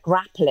been a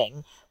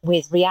grappling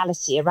with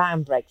reality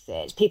around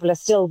Brexit, people are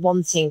still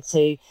wanting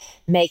to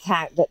make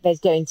out that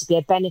there's going to be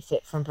a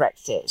benefit from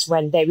Brexit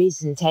when there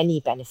isn't any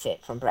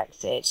benefit from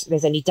Brexit.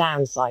 There's only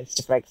downsides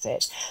to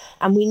Brexit.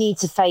 And we need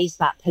to face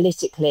that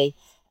politically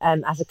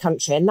as a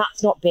country, and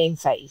that's not being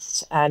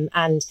faced.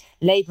 And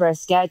Labour are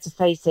scared to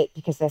face it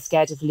because they're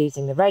scared of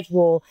losing the Red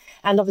Wall.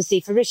 And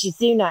obviously for Rishi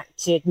Sunak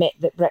to admit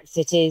that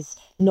Brexit is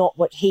not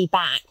what he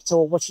backed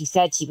or what he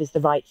said he was the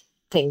right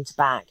thing to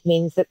back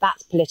means that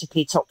that's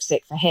politically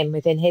toxic for him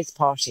within his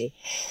party.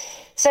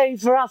 So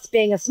for us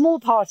being a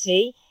small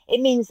party, it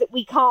means that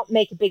we can't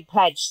make a big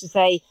pledge to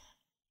say,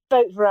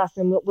 vote for us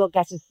and we'll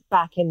get us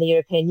back in the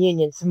European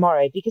Union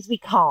tomorrow, because we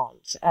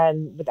can't.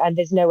 And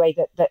there's no way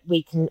that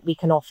we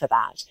can offer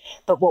that.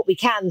 But what we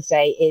can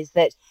say is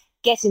that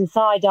get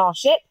inside our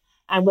ship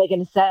and we're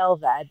going to sail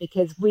there,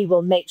 because we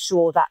will make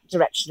sure that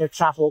direction of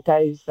travel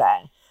goes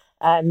there.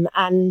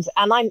 And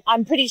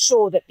I'm pretty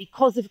sure that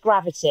because of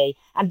gravity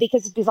and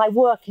because I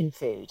work in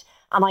food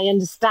and I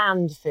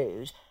understand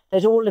food,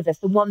 that all of us,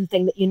 the one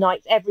thing that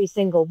unites every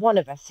single one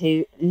of us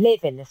who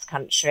live in this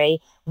country,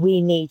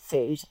 we need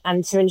food.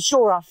 And to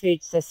ensure our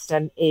food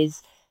system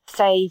is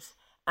safe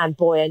and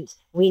buoyant,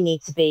 we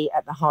need to be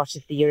at the heart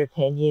of the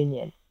European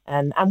Union.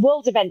 And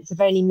world events have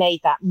only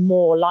made that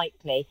more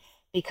likely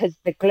because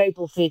the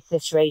global food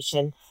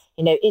situation,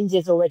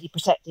 India's already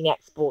protecting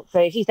exports.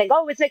 So if you think,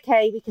 it's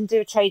okay, we can do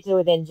a trade deal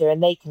with India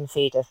and they can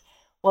feed us,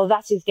 well,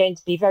 that is going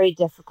to be very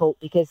difficult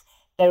because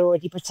they're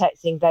already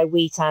protecting their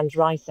wheat and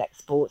rice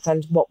exports,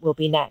 and what will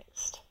be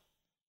next.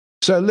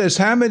 So, Liz,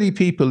 how many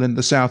people in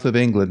the south of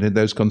England, in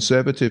those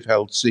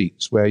Conservative-held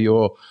seats where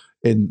you're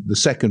in the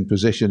second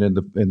position in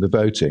the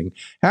voting,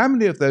 how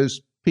many of those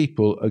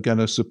people are going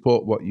to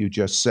support what you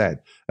just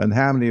said, and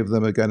how many of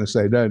them are going to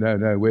say, no,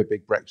 we're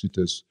big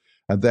Brexiters,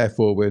 and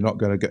therefore we're not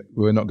going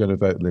to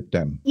vote Lib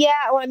Dem? Yeah,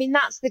 well, I mean,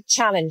 that's the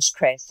challenge,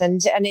 Chris,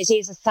 and it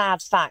is a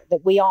sad fact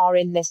that we are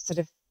in this sort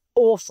of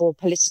awful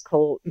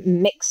political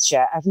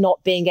mixture of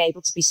not being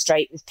able to be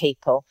straight with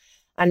people.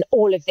 And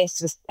all of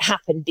this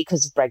happened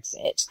because of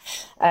Brexit.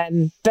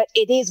 But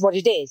it is what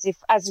it is.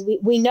 As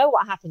we know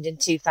what happened in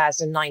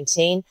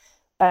 2019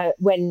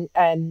 when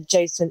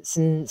Jo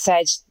Swinson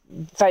said,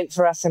 vote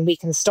for us and we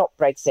can stop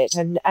Brexit.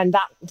 And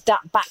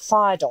that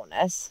backfired on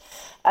us.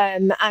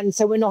 And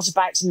so we're not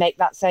about to make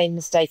that same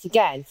mistake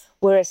again.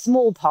 We're a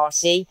small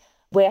party.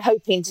 We're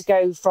hoping to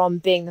go from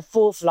being the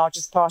fourth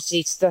largest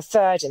party to the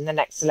third in the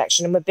next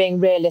election, and we're being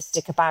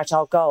realistic about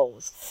our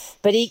goals.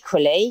 But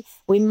equally,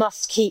 we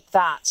must keep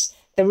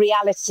the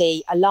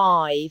reality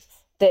alive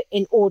that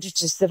in order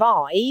to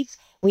survive,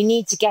 we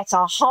need to get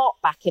our heart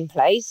back in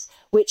place,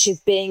 which is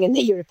being in the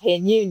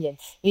European Union.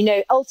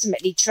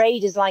 Ultimately,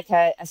 trade is like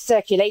a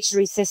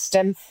circulatory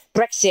system.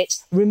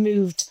 Brexit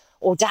removed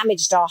or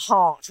damaged our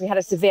heart. We had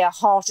a severe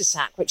heart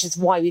attack, which is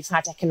why we've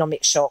had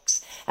economic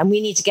shocks. And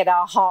we need to get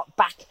our heart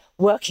back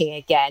working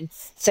again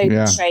so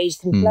that trade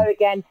can flow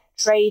again.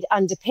 Trade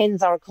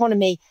underpins our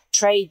economy.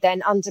 Trade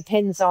then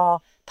underpins our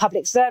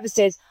public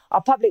services.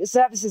 Our public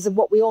services are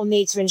what we all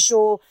need to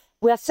ensure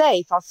we're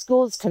safe. Our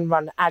schools can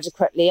run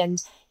adequately.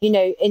 And,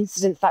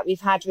 incidents that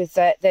we've had with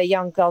the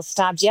young girl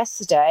stabbed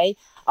yesterday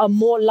are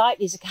more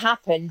likely to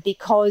happen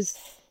because,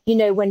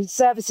 when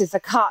services are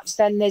cut,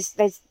 then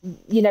there's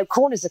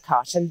corners are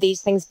cut and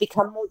these things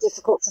become more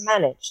difficult to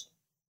manage.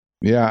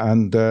 Yeah,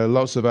 and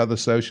lots of other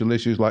social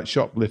issues like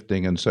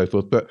shoplifting and so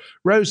forth. But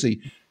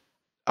Rosie,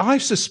 I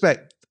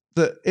suspect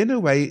that in a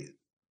way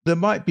there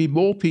might be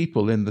more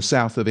people in the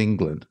south of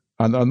England,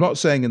 and I'm not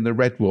saying in the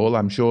Red Wall,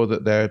 I'm sure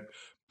that they're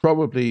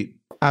probably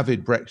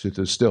avid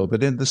Brexiters still,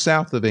 but in the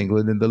south of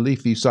England, in the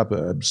leafy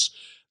suburbs,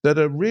 that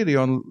are really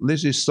on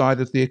Liz's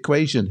side of the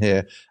equation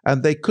here,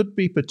 and they could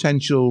be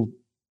potential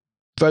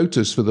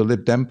voters for the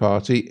Lib Dem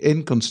party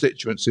in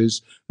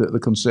constituencies that the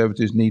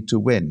Conservatives need to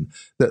win.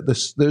 That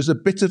there's a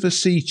bit of a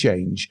sea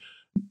change.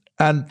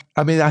 And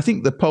I mean, I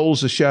think the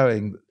polls are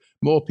showing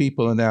more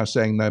people are now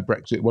saying, no,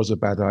 Brexit was a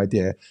bad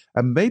idea.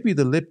 And maybe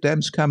the Lib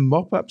Dems can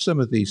mop up some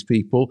of these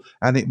people,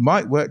 and it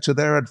might work to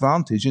their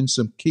advantage in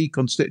some key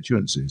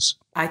constituencies.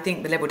 I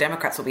think the Liberal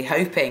Democrats will be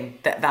hoping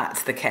that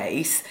that's the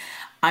case.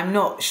 I'm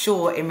not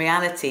sure in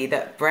reality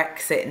that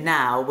Brexit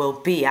now will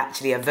be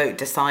actually a vote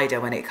decider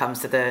when it comes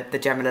to the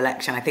general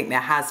election. I think there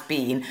has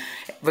been,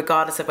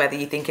 regardless of whether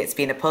you think it's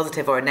been a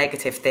positive or a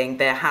negative thing,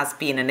 there has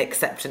been an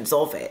acceptance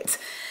of it.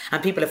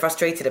 And people are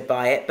frustrated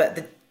by it,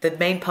 but the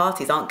main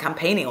parties aren't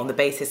campaigning on the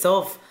basis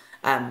of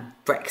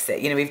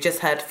Brexit. We've just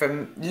heard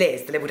from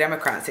Liz, the Liberal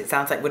Democrats, it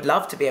sounds like would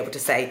love to be able to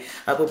say,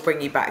 we'll bring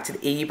you back to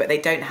the EU, but they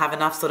don't have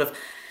enough sort of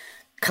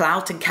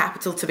clout and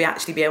capital to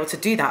actually be able to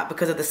do that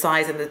because of the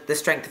size and the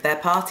strength of their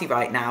party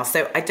right now.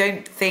 So I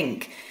don't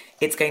think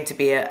it's going to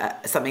be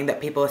something that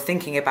people are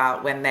thinking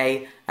about when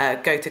they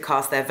go to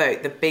cast their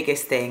vote. The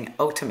biggest thing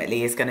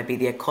ultimately is going to be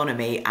the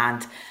economy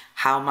and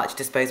how much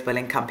disposable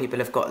income people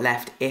have got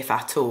left, if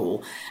at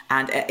all.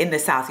 And in the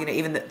south,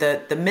 even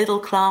the middle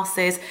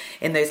classes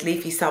in those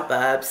leafy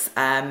suburbs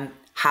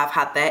have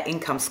had their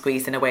income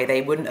squeezed in a way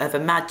they wouldn't have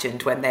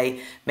imagined when they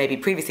maybe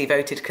previously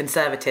voted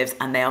Conservatives,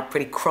 and they are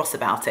pretty cross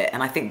about it.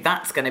 And I think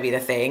that's going to be the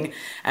thing,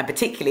 and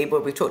particularly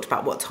when we've talked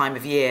about what time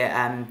of year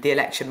the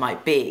election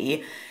might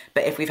be.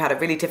 But if we've had a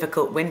really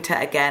difficult winter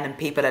again and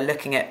people are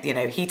looking at,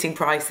 heating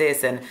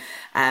prices and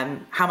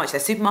how much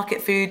their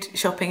supermarket food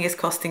shopping is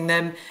costing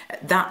them,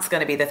 that's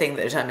going to be the thing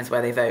that determines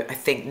where they vote.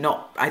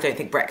 I don't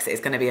think Brexit is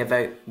going to be a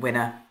vote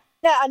winner.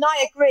 No, and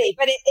I agree,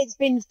 but it's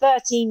been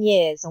 13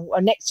 years, or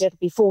next year it'll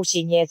be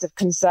 14 years of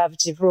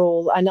Conservative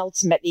rule. And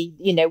ultimately,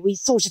 we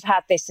sort of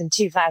had this in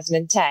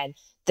 2010.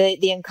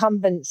 The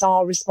incumbents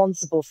are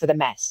responsible for the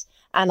mess.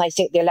 And I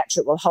think the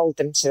electorate will hold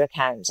them to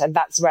account. And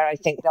that's where I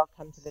think they'll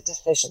come to the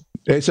decision.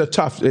 It's a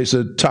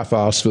tough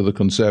ask for the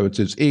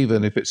Conservatives,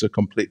 even if it's a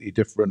completely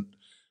different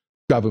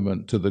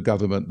government to the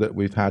government that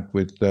we've had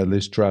with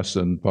Liz Truss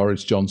and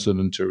Boris Johnson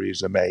and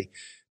Theresa May,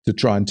 to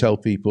try and tell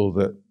people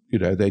that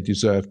they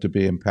deserve to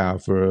be in power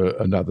for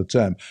another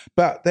term.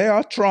 But they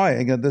are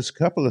trying, and there's a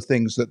couple of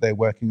things that they're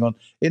working on.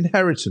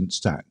 Inheritance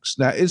tax.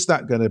 Now, is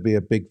that going to be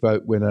a big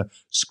vote winner,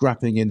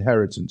 scrapping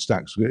inheritance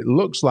tax? It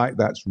looks like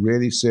that's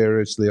really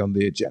seriously on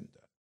the agenda.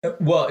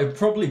 Well, it'd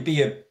probably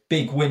be a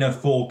big winner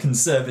for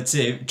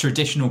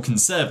traditional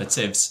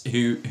conservatives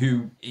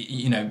who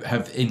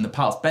have in the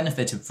past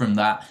benefited from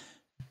that.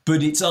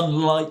 But it's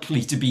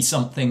unlikely to be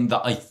something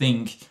that I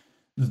think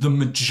the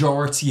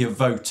majority of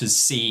voters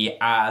see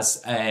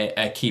as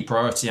a key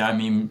priority. I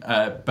mean,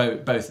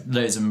 both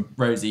Liz and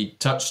Rosie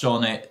touched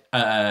on it.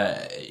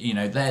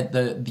 They're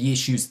the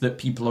issues that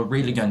people are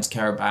really going to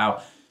care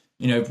about.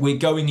 If we're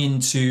going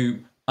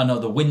into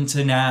another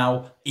winter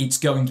now, it's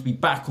going to be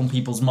back on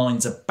people's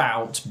minds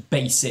about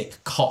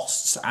basic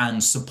costs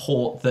and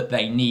support that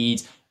they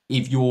need.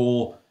 If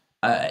you're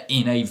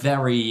in a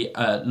very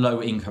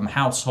low-income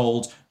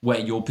household where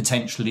you're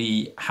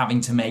potentially having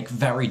to make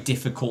very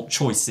difficult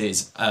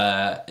choices,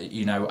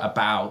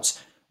 about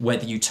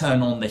whether you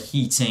turn on the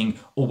heating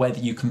or whether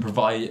you can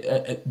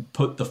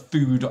put the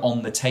food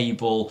on the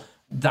table,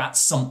 that's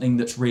something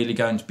that's really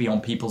going to be on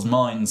people's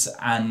minds.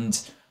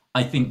 And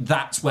I think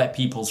that's where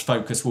people's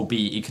focus will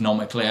be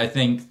economically. I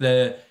think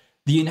the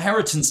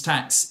inheritance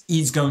tax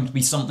is going to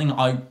be something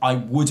I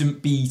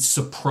wouldn't be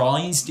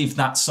surprised if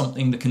that's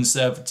something the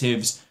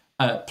Conservatives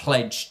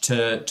pledge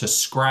to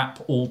scrap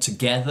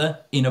altogether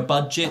in a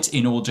budget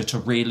in order to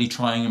really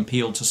try and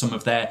appeal to some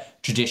of their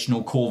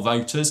traditional core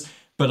voters.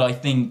 But I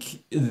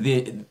think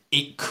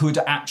it could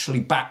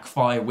actually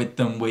backfire with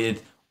them,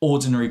 with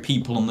ordinary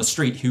people on the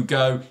street who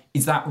go,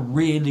 is that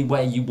really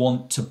where you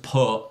want to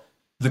put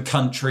the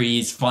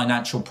country's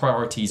financial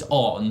priorities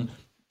on,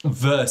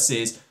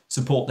 versus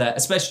support there,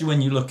 especially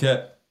when you look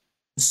at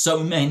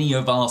so many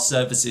of our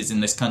services in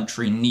this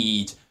country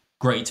need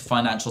greater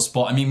financial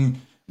support. I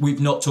mean,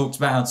 we've not talked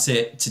about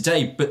it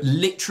today, but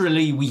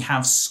literally we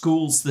have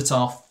schools that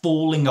are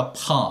falling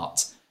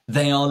apart.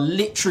 They are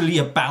literally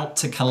about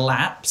to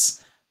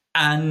collapse.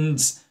 And,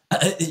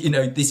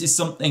 this is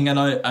something, and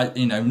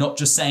I not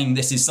just saying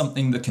this is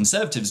something the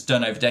Conservatives have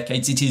done over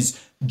decades, it is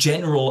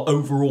general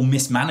overall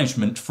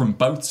mismanagement from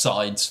both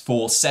sides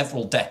for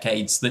several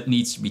decades that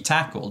needs to be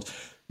tackled.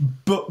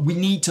 But we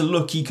need to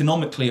look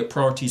economically at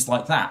priorities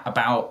like that,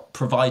 about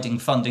providing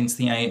funding to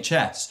the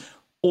NHS.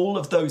 All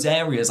of those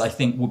areas, I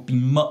think, would be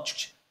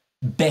much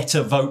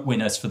better vote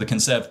winners for the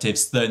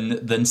Conservatives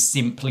than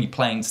simply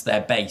playing to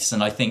their base.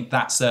 And I think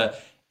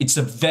it's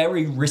a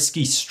very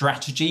risky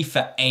strategy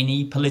for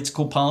any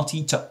political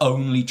party to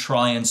only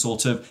try and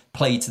sort of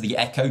play to the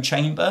echo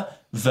chamber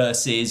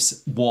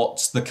versus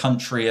what the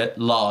country at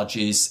large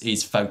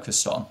is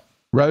focused on.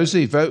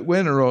 Rosie, vote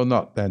winner or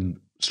not then,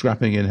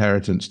 scrapping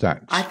inheritance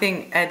tax? I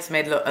think Ed's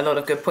made a lot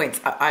of good points.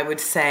 I would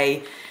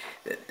say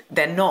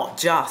they're not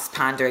just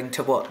pandering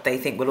to what they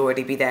think will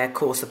already be their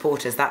core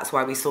supporters. That's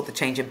why we saw the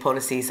change in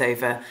policies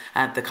over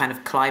the kind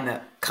of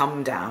climate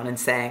come down and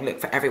saying, look,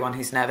 for everyone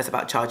who's nervous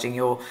about charging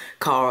your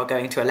car or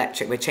going to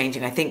electric, we're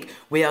changing. I think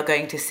we are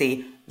going to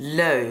see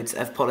loads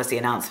of policy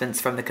announcements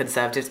from the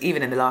Conservatives,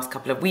 even in the last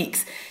couple of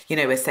weeks.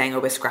 We're saying,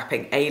 we're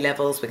scrapping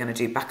A-levels, we're going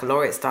to do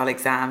baccalaureate-style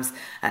exams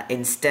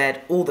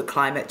instead, all the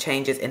climate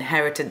changes,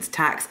 inheritance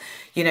tax.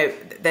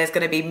 There's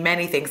going to be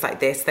many things like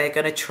this. They're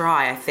going to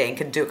try, I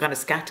think, and do a kind of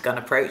scattergun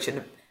approach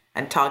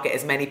and target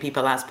as many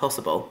people as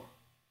possible.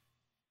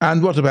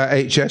 And what about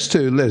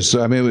HS2, Liz?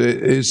 I mean,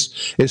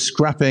 is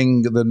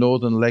scrapping the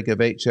northern leg of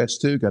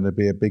HS2 going to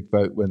be a big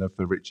vote winner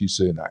for Rishi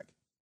Sunak?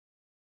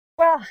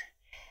 Well,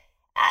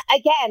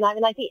 again, I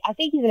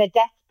think he's in a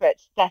desperate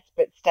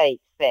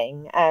state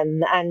thing,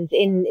 and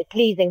in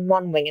pleasing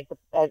one wing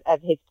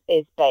of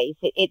his base,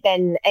 it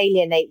then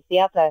alienates the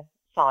other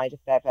side of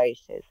their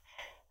voters,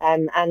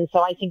 and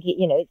so I think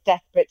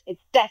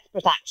it's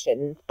desperate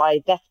actions by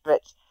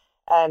desperate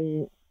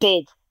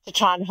bid to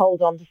try and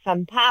hold on to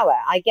some power.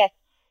 I guess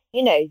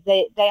they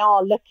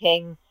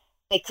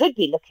could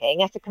be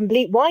looking at a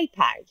complete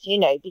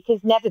wipeout, because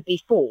never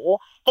before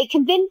they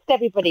convinced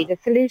everybody the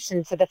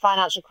solution to the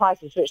financial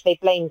crisis, which they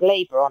blamed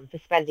Labour on for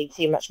spending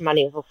too much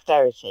money with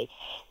austerity.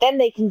 Then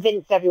they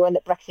convinced everyone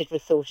that Brexit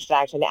was sorted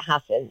out, and it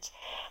hasn't.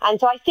 And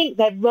so I think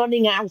they're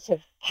running out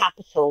of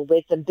capital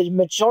with the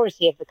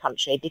majority of the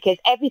country, because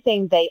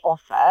everything they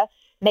offer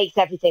makes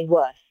everything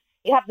worse.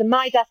 You have the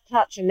Midas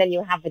touch, and then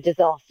you have the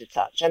disaster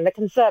touch. And the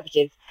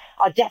Conservatives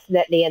are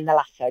definitely in the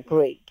latter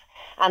group.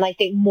 And I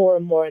think more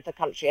and more of the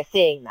country are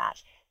seeing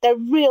that. They're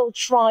real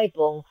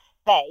tribal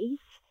base.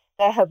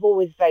 They have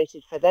always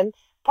voted for them,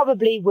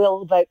 probably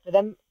will vote for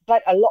them.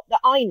 But a lot that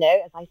I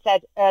know, as I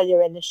said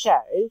earlier in the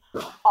show,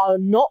 are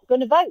not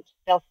going to vote.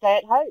 They'll stay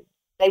at home.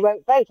 They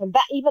won't vote. And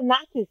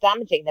that is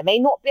damaging. They may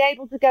not be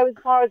able to go as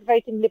far as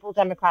voting Liberal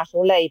Democrat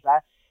or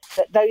Labour,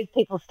 but those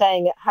people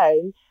staying at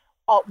home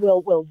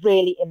will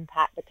really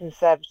impact the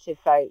Conservative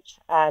vote.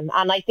 And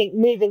I think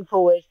moving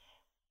forward,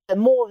 the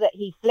more that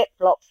he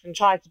flip-flops and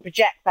tries to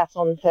project that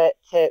onto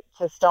to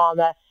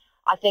Starmer,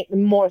 I think the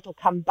more it'll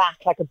come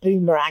back like a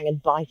boomerang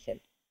and bite him.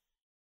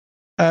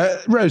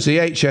 Rosie,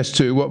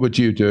 HS2, what would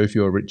you do if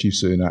you're Rishi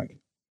Sunak?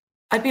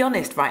 I'd be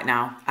honest right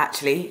now,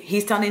 actually.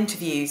 He's done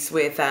interviews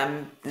with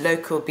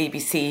local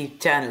BBC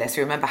journalists.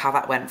 You remember how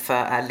that went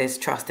for Liz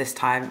Truss this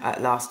time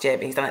last year,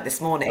 but he's done it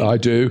this morning. I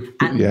do,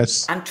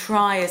 yes. And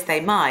try as they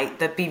might,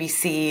 the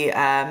BBC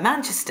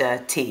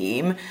Manchester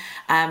team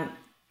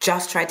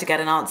just tried to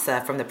get an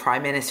answer from the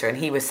Prime Minister, and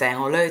he was saying,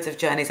 loads of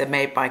journeys are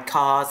made by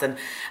cars, and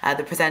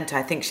the presenter,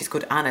 I think she's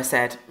called Anna,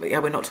 said, yeah,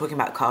 we're not talking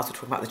about cars, we're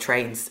talking about the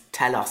trains,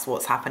 tell us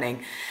what's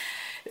happening.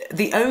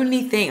 The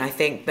only thing I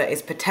think that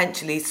is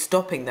potentially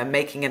stopping them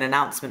making an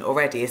announcement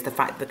already is the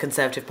fact that the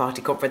Conservative Party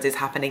conference is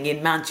happening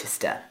in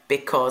Manchester,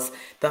 because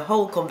the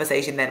whole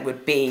conversation then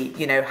would be,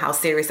 how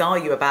serious are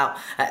you about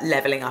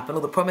levelling up and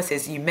all the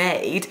promises you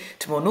made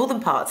to more northern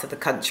parts of the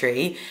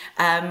country,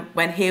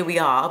 when here we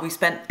are, we've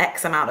spent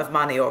X amount of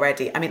money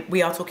already. I mean,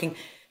 we are talking,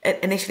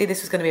 initially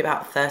this was going to be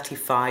about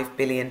 £35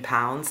 billion.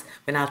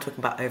 We're now talking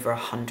about over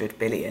 100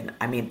 billion.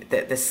 I mean,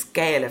 the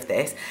scale of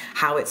this,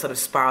 how it sort of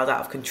spiraled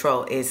out of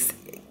control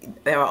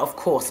there are, of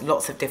course,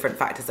 lots of different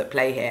factors at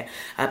play here,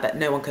 but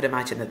no one could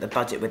imagine that the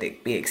budget would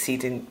be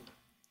exceeding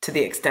to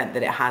the extent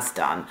that it has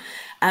done.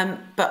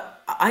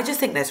 But I just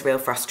think there's real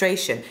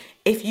frustration.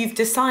 If you've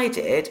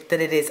decided that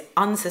it is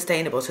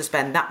unsustainable to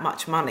spend that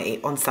much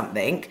money on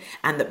something,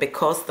 and that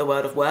because the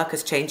world of work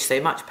has changed so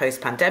much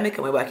post-pandemic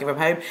and we're working from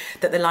home,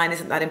 that the line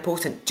isn't that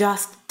important,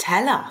 just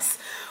tell us.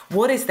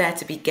 What is there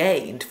to be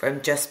gained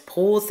from just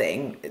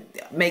pausing,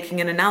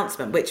 making an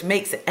announcement, which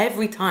makes it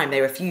every time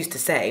they refuse to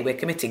say we're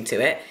committing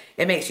to it,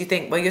 it makes you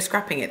think, well, you're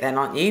scrapping it then,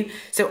 aren't you?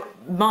 So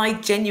my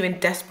genuine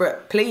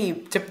desperate plea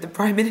to the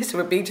Prime Minister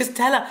would be just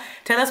tell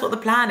us what the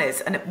plan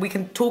is, and we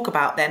can talk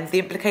about then the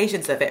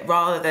implications of it,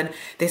 rather than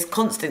this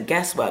constant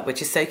guesswork,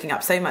 which is soaking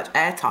up so much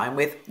airtime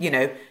with,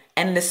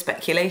 endless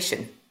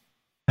speculation.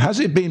 Has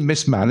it been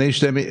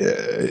mismanaged? I mean,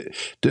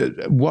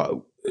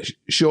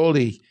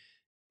 surely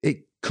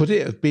could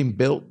it have been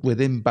built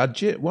within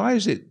budget? Why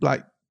is it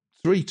like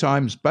 3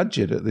 times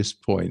budget at this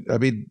point? I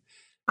mean,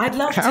 I'd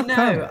love to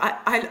know.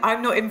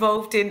 I'm not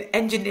involved in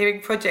engineering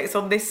projects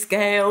on this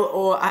scale,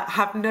 or I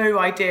have no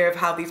idea of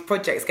how these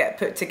projects get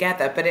put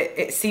together. But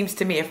it seems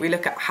to me, if we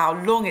look at how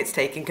long it's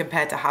taken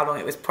compared to how long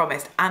it was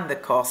promised and the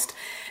cost,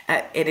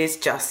 it is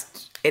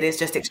just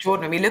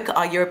extraordinary. We look at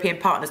our European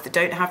partners that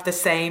don't have the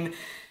same.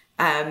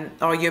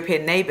 Our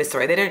European neighbours,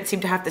 they don't seem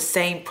to have the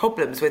same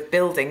problems with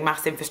building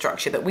mass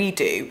infrastructure that we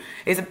do,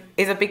 is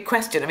a big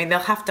question. I mean, they'll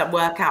have to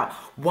work out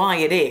why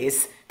it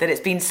is that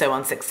it's been so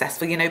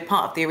unsuccessful.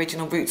 Part of the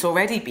original route's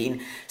already been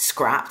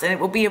scrapped, and it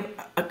will be,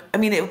 it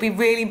will be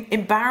really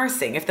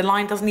embarrassing if the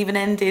line doesn't even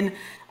end in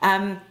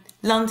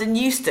London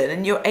Euston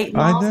and you're 8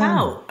 miles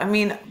out. I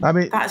mean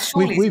that's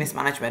surely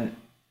mismanagement.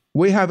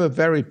 We have a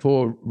very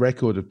poor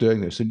record of doing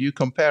this, and you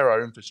compare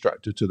our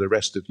infrastructure to the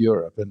rest of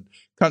Europe and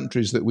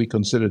countries that we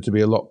consider to be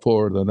a lot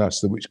poorer than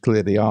us, which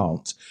clearly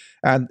aren't.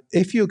 And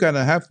if you're going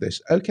to have this,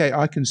 okay,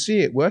 I can see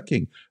it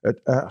working.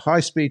 A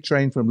high-speed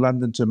train from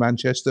London to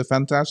Manchester,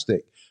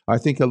 fantastic. I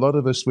think a lot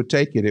of us would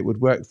take it. It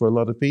would work for a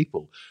lot of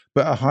people.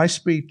 But a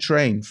high-speed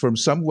train from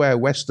somewhere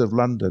west of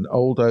London,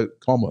 Old Oak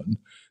Common,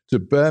 to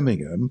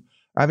Birmingham.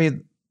 I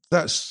mean,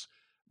 that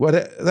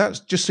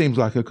just seems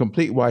like a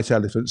complete white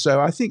elephant.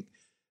 So I think,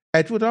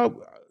 Edward,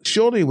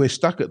 surely we're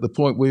stuck at the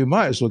point where we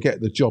might as well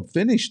get the job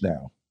finished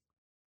now.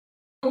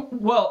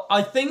 Well,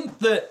 I think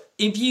that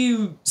if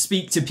you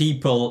speak to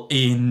people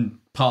in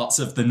parts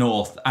of the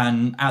north,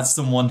 and as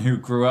someone who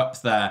grew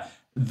up there,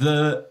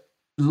 the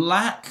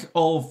lack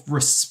of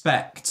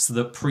respect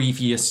that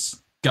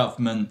previous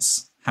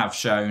governments have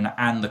shown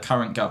and the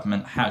current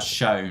government has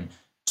shown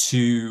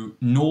to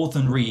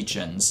northern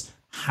regions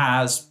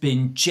has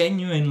been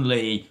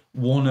genuinely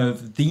one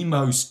of the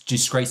most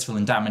disgraceful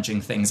and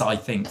damaging things I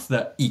think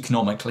that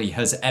economically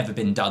has ever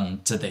been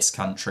done to this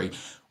country.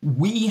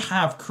 We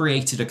have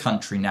created a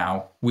country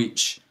now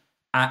which,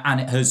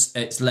 and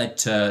it's led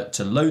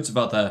to loads of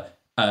other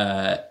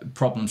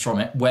problems from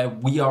it, where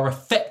we are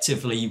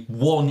effectively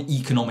one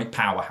economic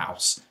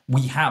powerhouse.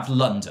 We have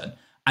London.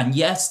 And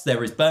yes,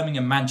 there is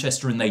Birmingham,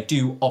 Manchester, and they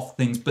do offer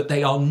things, but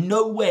they are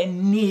nowhere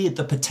near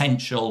the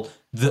potential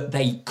that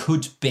they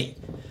could be.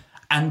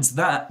 And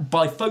that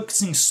by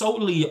focusing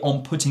solely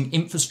on putting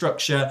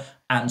infrastructure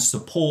and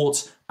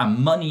support and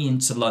money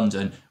into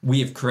London, we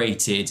have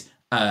created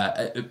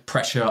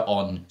pressure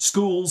on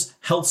schools,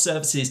 health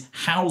services,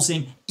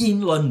 housing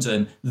in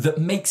London that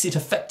makes it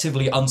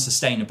effectively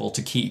unsustainable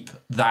to keep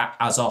that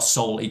as our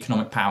sole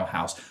economic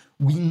powerhouse.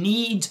 We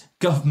need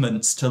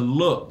governments to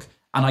look,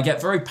 and I get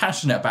very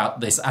passionate about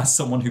this as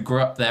someone who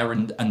grew up there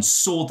and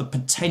saw the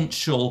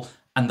potential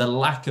and the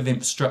lack of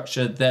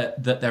infrastructure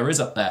that there is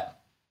up there.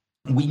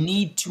 We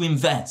need to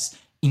invest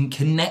in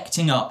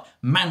connecting up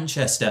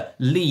Manchester,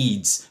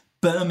 Leeds,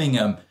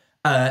 Birmingham,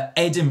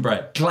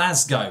 Edinburgh,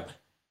 Glasgow,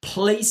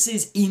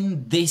 places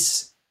in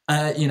this,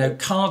 Cardiff.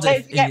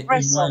 Don't forget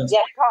Bristol. Yeah,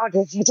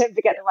 Cardiff. Don't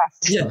forget the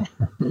West. Yeah,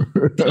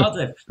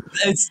 Cardiff.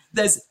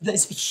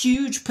 There's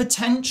huge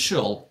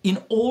potential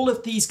in all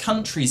of these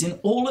countries, in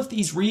all of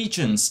these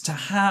regions, to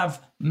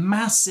have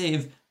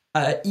massive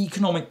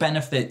economic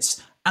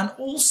benefits, and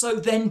also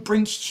then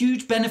bring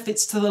huge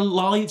benefits to the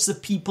lives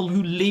of people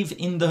who live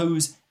in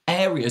those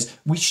areas.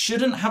 We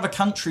shouldn't have a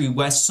country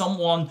where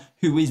someone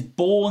who is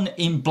born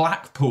in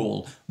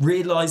Blackpool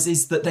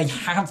realises that they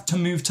have to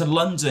move to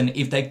London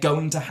if they're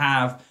going to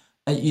have,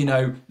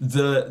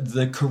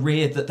 the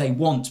career that they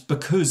want,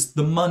 because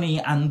the money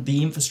and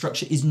the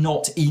infrastructure is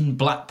not in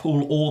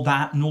Blackpool or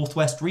that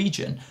northwest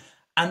region.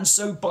 And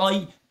so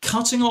by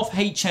cutting off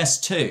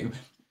HS2,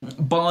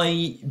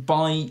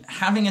 by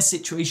having a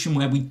situation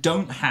where we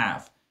don't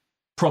have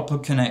proper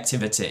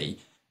connectivity,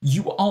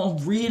 you are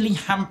really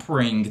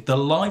hampering the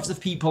lives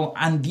of people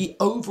and the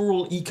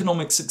overall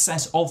economic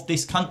success of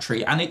this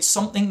country. And it's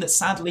something that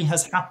sadly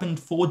has happened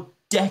for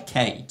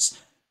decades,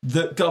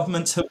 that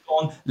governments have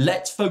gone,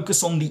 let's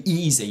focus on the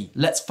easy,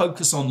 let's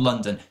focus on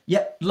London.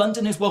 Yet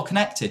London is well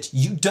connected.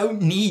 You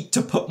don't need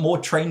to put more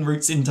train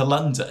routes into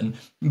London.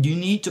 You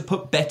need to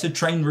put better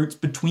train routes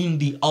between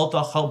the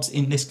other hubs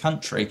in this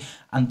country.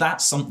 And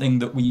that's something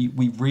that we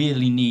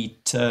really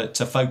need to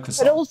focus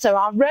on. But also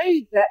our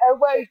roads are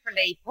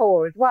woefully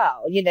poor as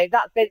well.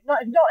 That's not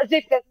as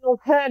if there's an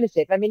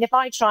alternative. I mean, if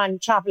I try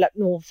and travel up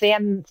north, I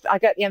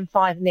go the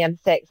M5 and the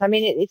M6. I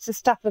mean, it's the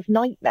stuff of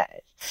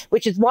nightmares,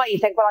 which is why you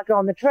think, well, I go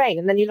on the train.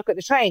 And then you look at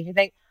the train, you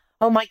think,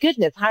 oh my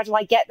goodness, how do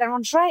I get there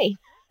on train?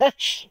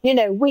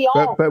 We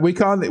are. But we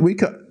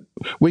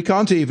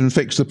can't even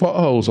fix the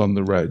potholes on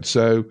the road.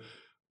 So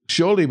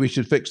surely we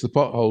should fix the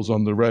potholes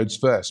on the roads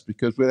first,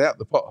 because without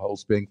the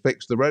potholes being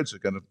fixed, the roads are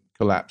going to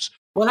collapse.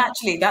 Well,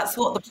 actually, that's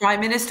what the Prime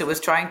Minister was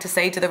trying to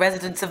say to the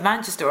residents of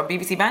Manchester on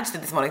BBC Manchester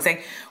this morning,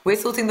 saying, we're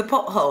sorting the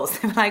potholes.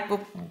 They're like,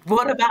 well,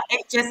 what about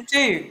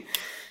HS2?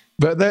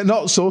 But they're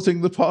not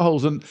sorting the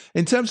potholes. And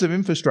in terms of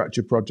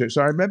infrastructure projects,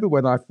 I remember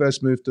when I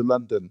first moved to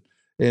London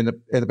in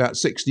about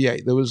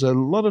 1968, there was a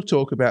lot of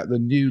talk about the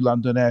new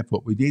London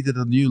airport. We needed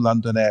a new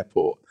London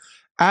airport.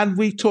 And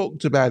we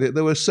talked about it.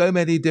 There were so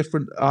many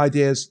different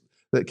ideas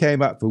that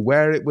came up for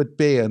where it would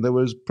be. And there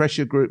was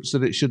pressure groups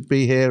that it should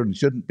be here and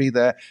shouldn't be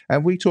there.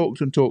 And we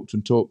talked and talked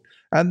and talked,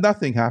 and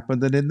nothing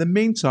happened. And in the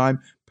meantime,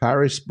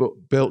 Paris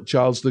built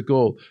Charles de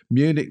Gaulle.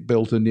 Munich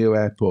built a new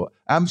airport.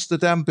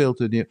 Amsterdam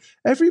built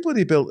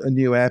everybody built a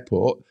new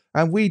airport,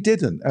 and we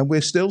didn't. And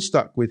we're still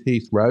stuck with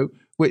Heathrow,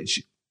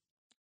 which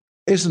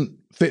isn't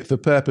fit for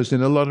purpose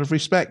in a lot of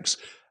respects.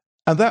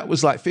 And that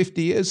was like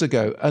 50 years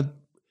ago. And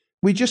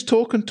we just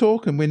talk and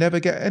talk, and we never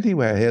get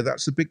anywhere here.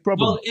 That's a big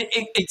problem. Well,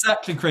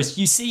 exactly, Chris.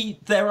 You see,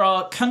 there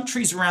are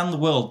countries around the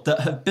world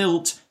that have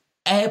built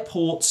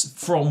airports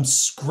from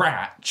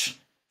scratch,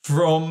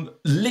 from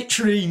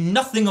literally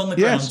nothing on the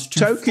ground. Yes,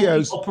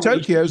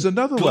 Tokyo's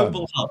another one.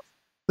 Hub.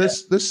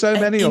 There's so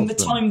many of them. In the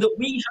time that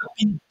we have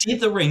been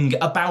dithering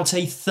about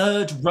a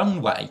third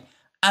runway,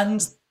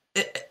 and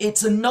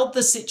it's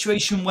another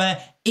situation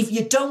where if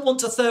you don't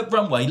want a third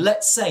runway,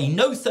 let's say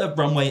no third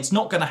runway, it's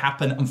not going to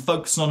happen, and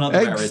focus on other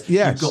areas.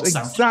 Yes, you've got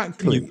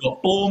exactly. You've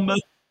got Bournemouth.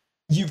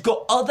 You've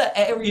got other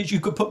areas you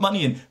could put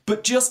money in,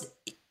 but just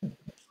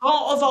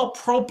part of our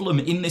problem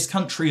in this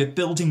country of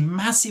building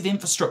massive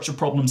infrastructure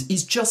problems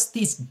is just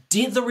this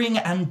dithering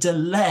and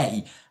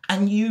delay.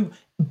 And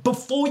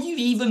before you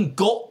even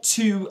got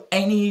to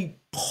any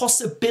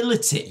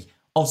possibility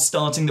of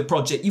starting the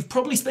project, you've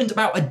probably spent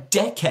about a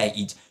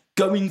decade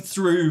going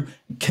through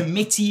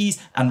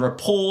committees and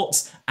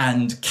reports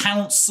and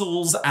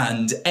councils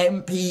and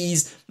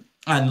MPs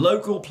and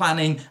local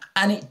planning,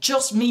 and it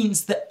just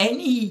means that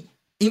any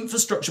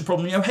infrastructure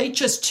problem,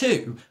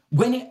 HS2,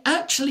 when it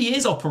actually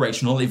is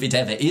operational, if it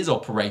ever is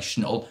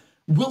operational,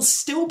 will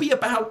still be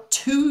about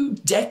 2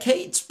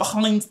 decades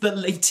behind the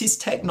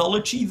latest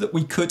technology that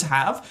we could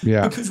have,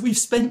 because we've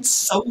spent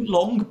so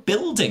long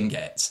building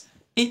it.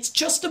 It's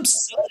just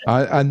absurd.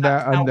 And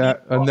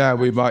now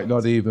we might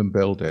not even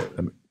build it.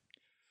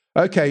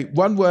 Okay,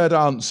 one-word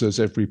answers,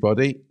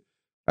 everybody.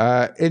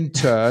 In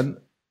turn,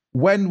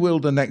 when will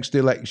the next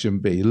election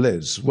be?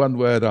 Liz,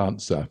 one-word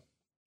answer.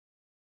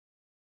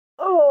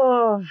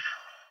 Oh,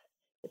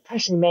 you're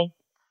pushing me.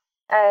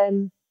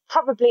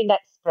 Probably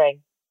next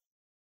spring.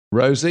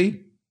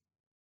 Rosie?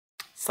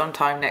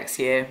 Sometime next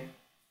year.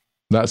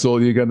 That's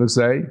all you're going to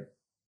say?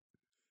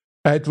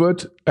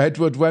 Edward,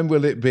 when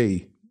will it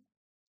be?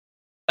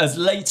 As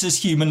late as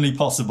humanly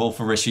possible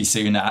for Rishi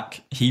Sunak.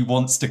 He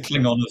wants to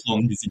cling on as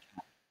long as he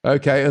can.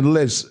 Okay, and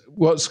Liz,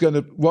 what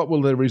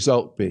will the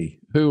result be?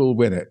 Who will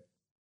win it?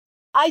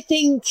 I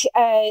think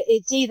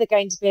it's either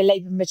going to be a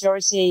Labour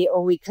majority,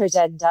 or we could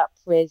end up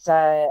with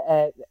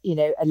a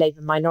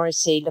Labour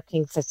minority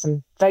looking for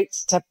some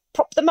votes to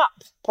prop them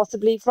up,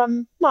 possibly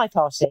from my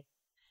party.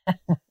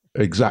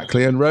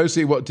 Exactly. And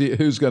Rosie,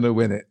 who's going to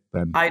win it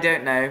then? I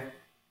don't know.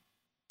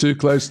 Too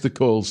close to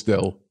call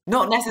still.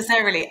 Not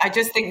necessarily. I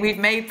just think we've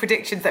made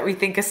predictions that we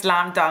think are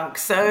slam dunk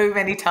so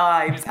many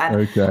times.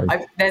 And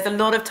there's a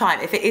lot of time.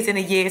 If it is in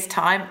a year's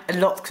time, a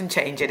lot can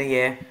change in a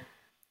year.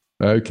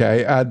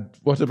 Okay. And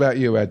what about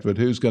you, Edward?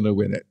 Who's going to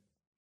win it?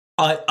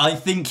 I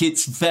think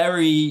it's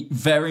very,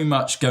 very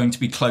much going to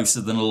be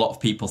closer than a lot of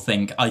people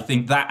think. I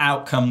think that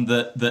outcome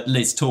that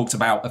Liz talked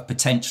about of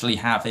potentially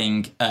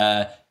having,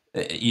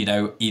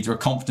 either a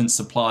confidence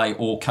supply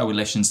or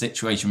coalition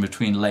situation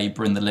between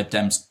Labour and the Lib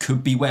Dems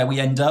could be where we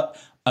end up,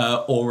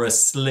 or a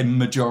slim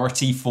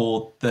majority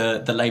for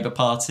the Labour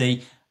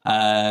Party.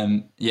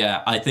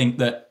 I think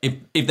that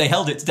if they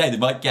held it today, they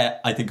might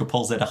get, I think, a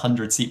poll said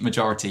 100-seat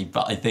majority.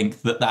 But I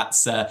think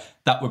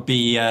that would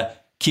be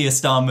Keir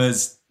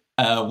Starmer's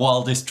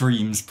wildest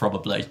dreams,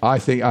 probably.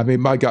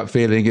 My gut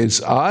feeling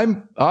is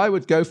I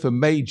would go for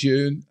May,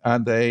 June,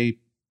 and a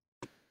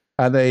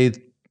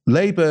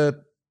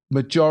Labour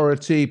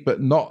majority,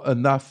 but not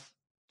enough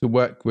to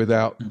work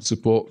without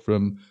support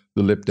from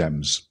the Lib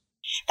Dems.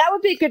 That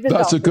would be a good result.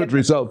 That's a good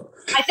result.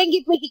 I think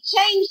if we could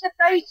change the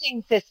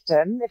voting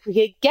system, if we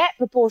could get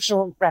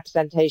proportional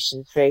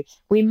representation through,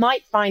 we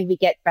might find we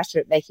get better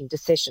at making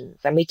decisions,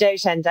 and we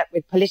don't end up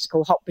with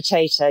political hot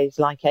potatoes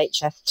like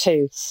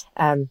HS2.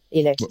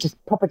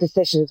 Just proper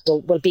decisions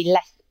will be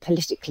less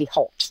politically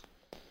hot.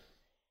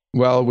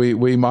 Well,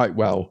 we might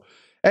well.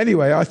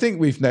 Anyway, I think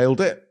we've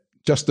nailed it,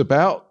 just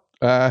about.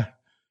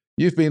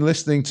 You've been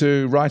listening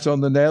to Right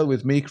on the Nail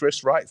with me,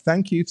 Chris Wright.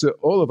 Thank you to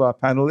all of our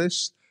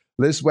panellists,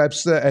 Liz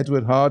Webster,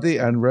 Edward Hardy,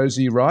 and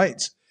Rosie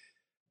Wright.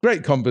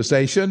 Great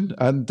conversation,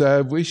 and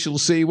we shall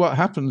see what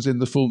happens in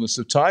the fullness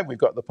of time. We've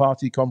got the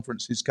party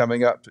conferences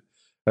coming up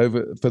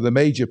for the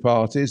major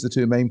parties, the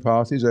two main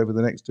parties, over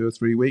the next 2 or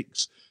 3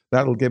 weeks.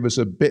 That'll give us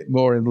a bit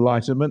more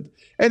enlightenment.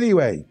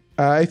 Anyway,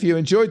 if you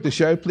enjoyed the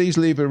show, please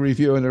leave a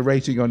review and a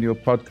rating on your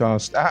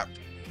podcast app.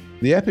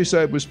 The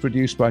episode was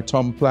produced by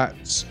Tom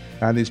Platts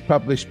and is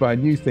published by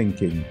New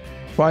Thinking.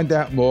 Find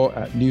out more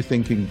at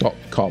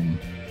newthinking.com.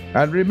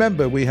 And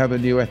remember, we have a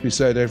new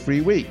episode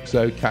every week,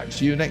 so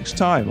catch you next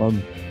time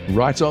on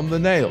Right on the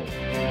Nail.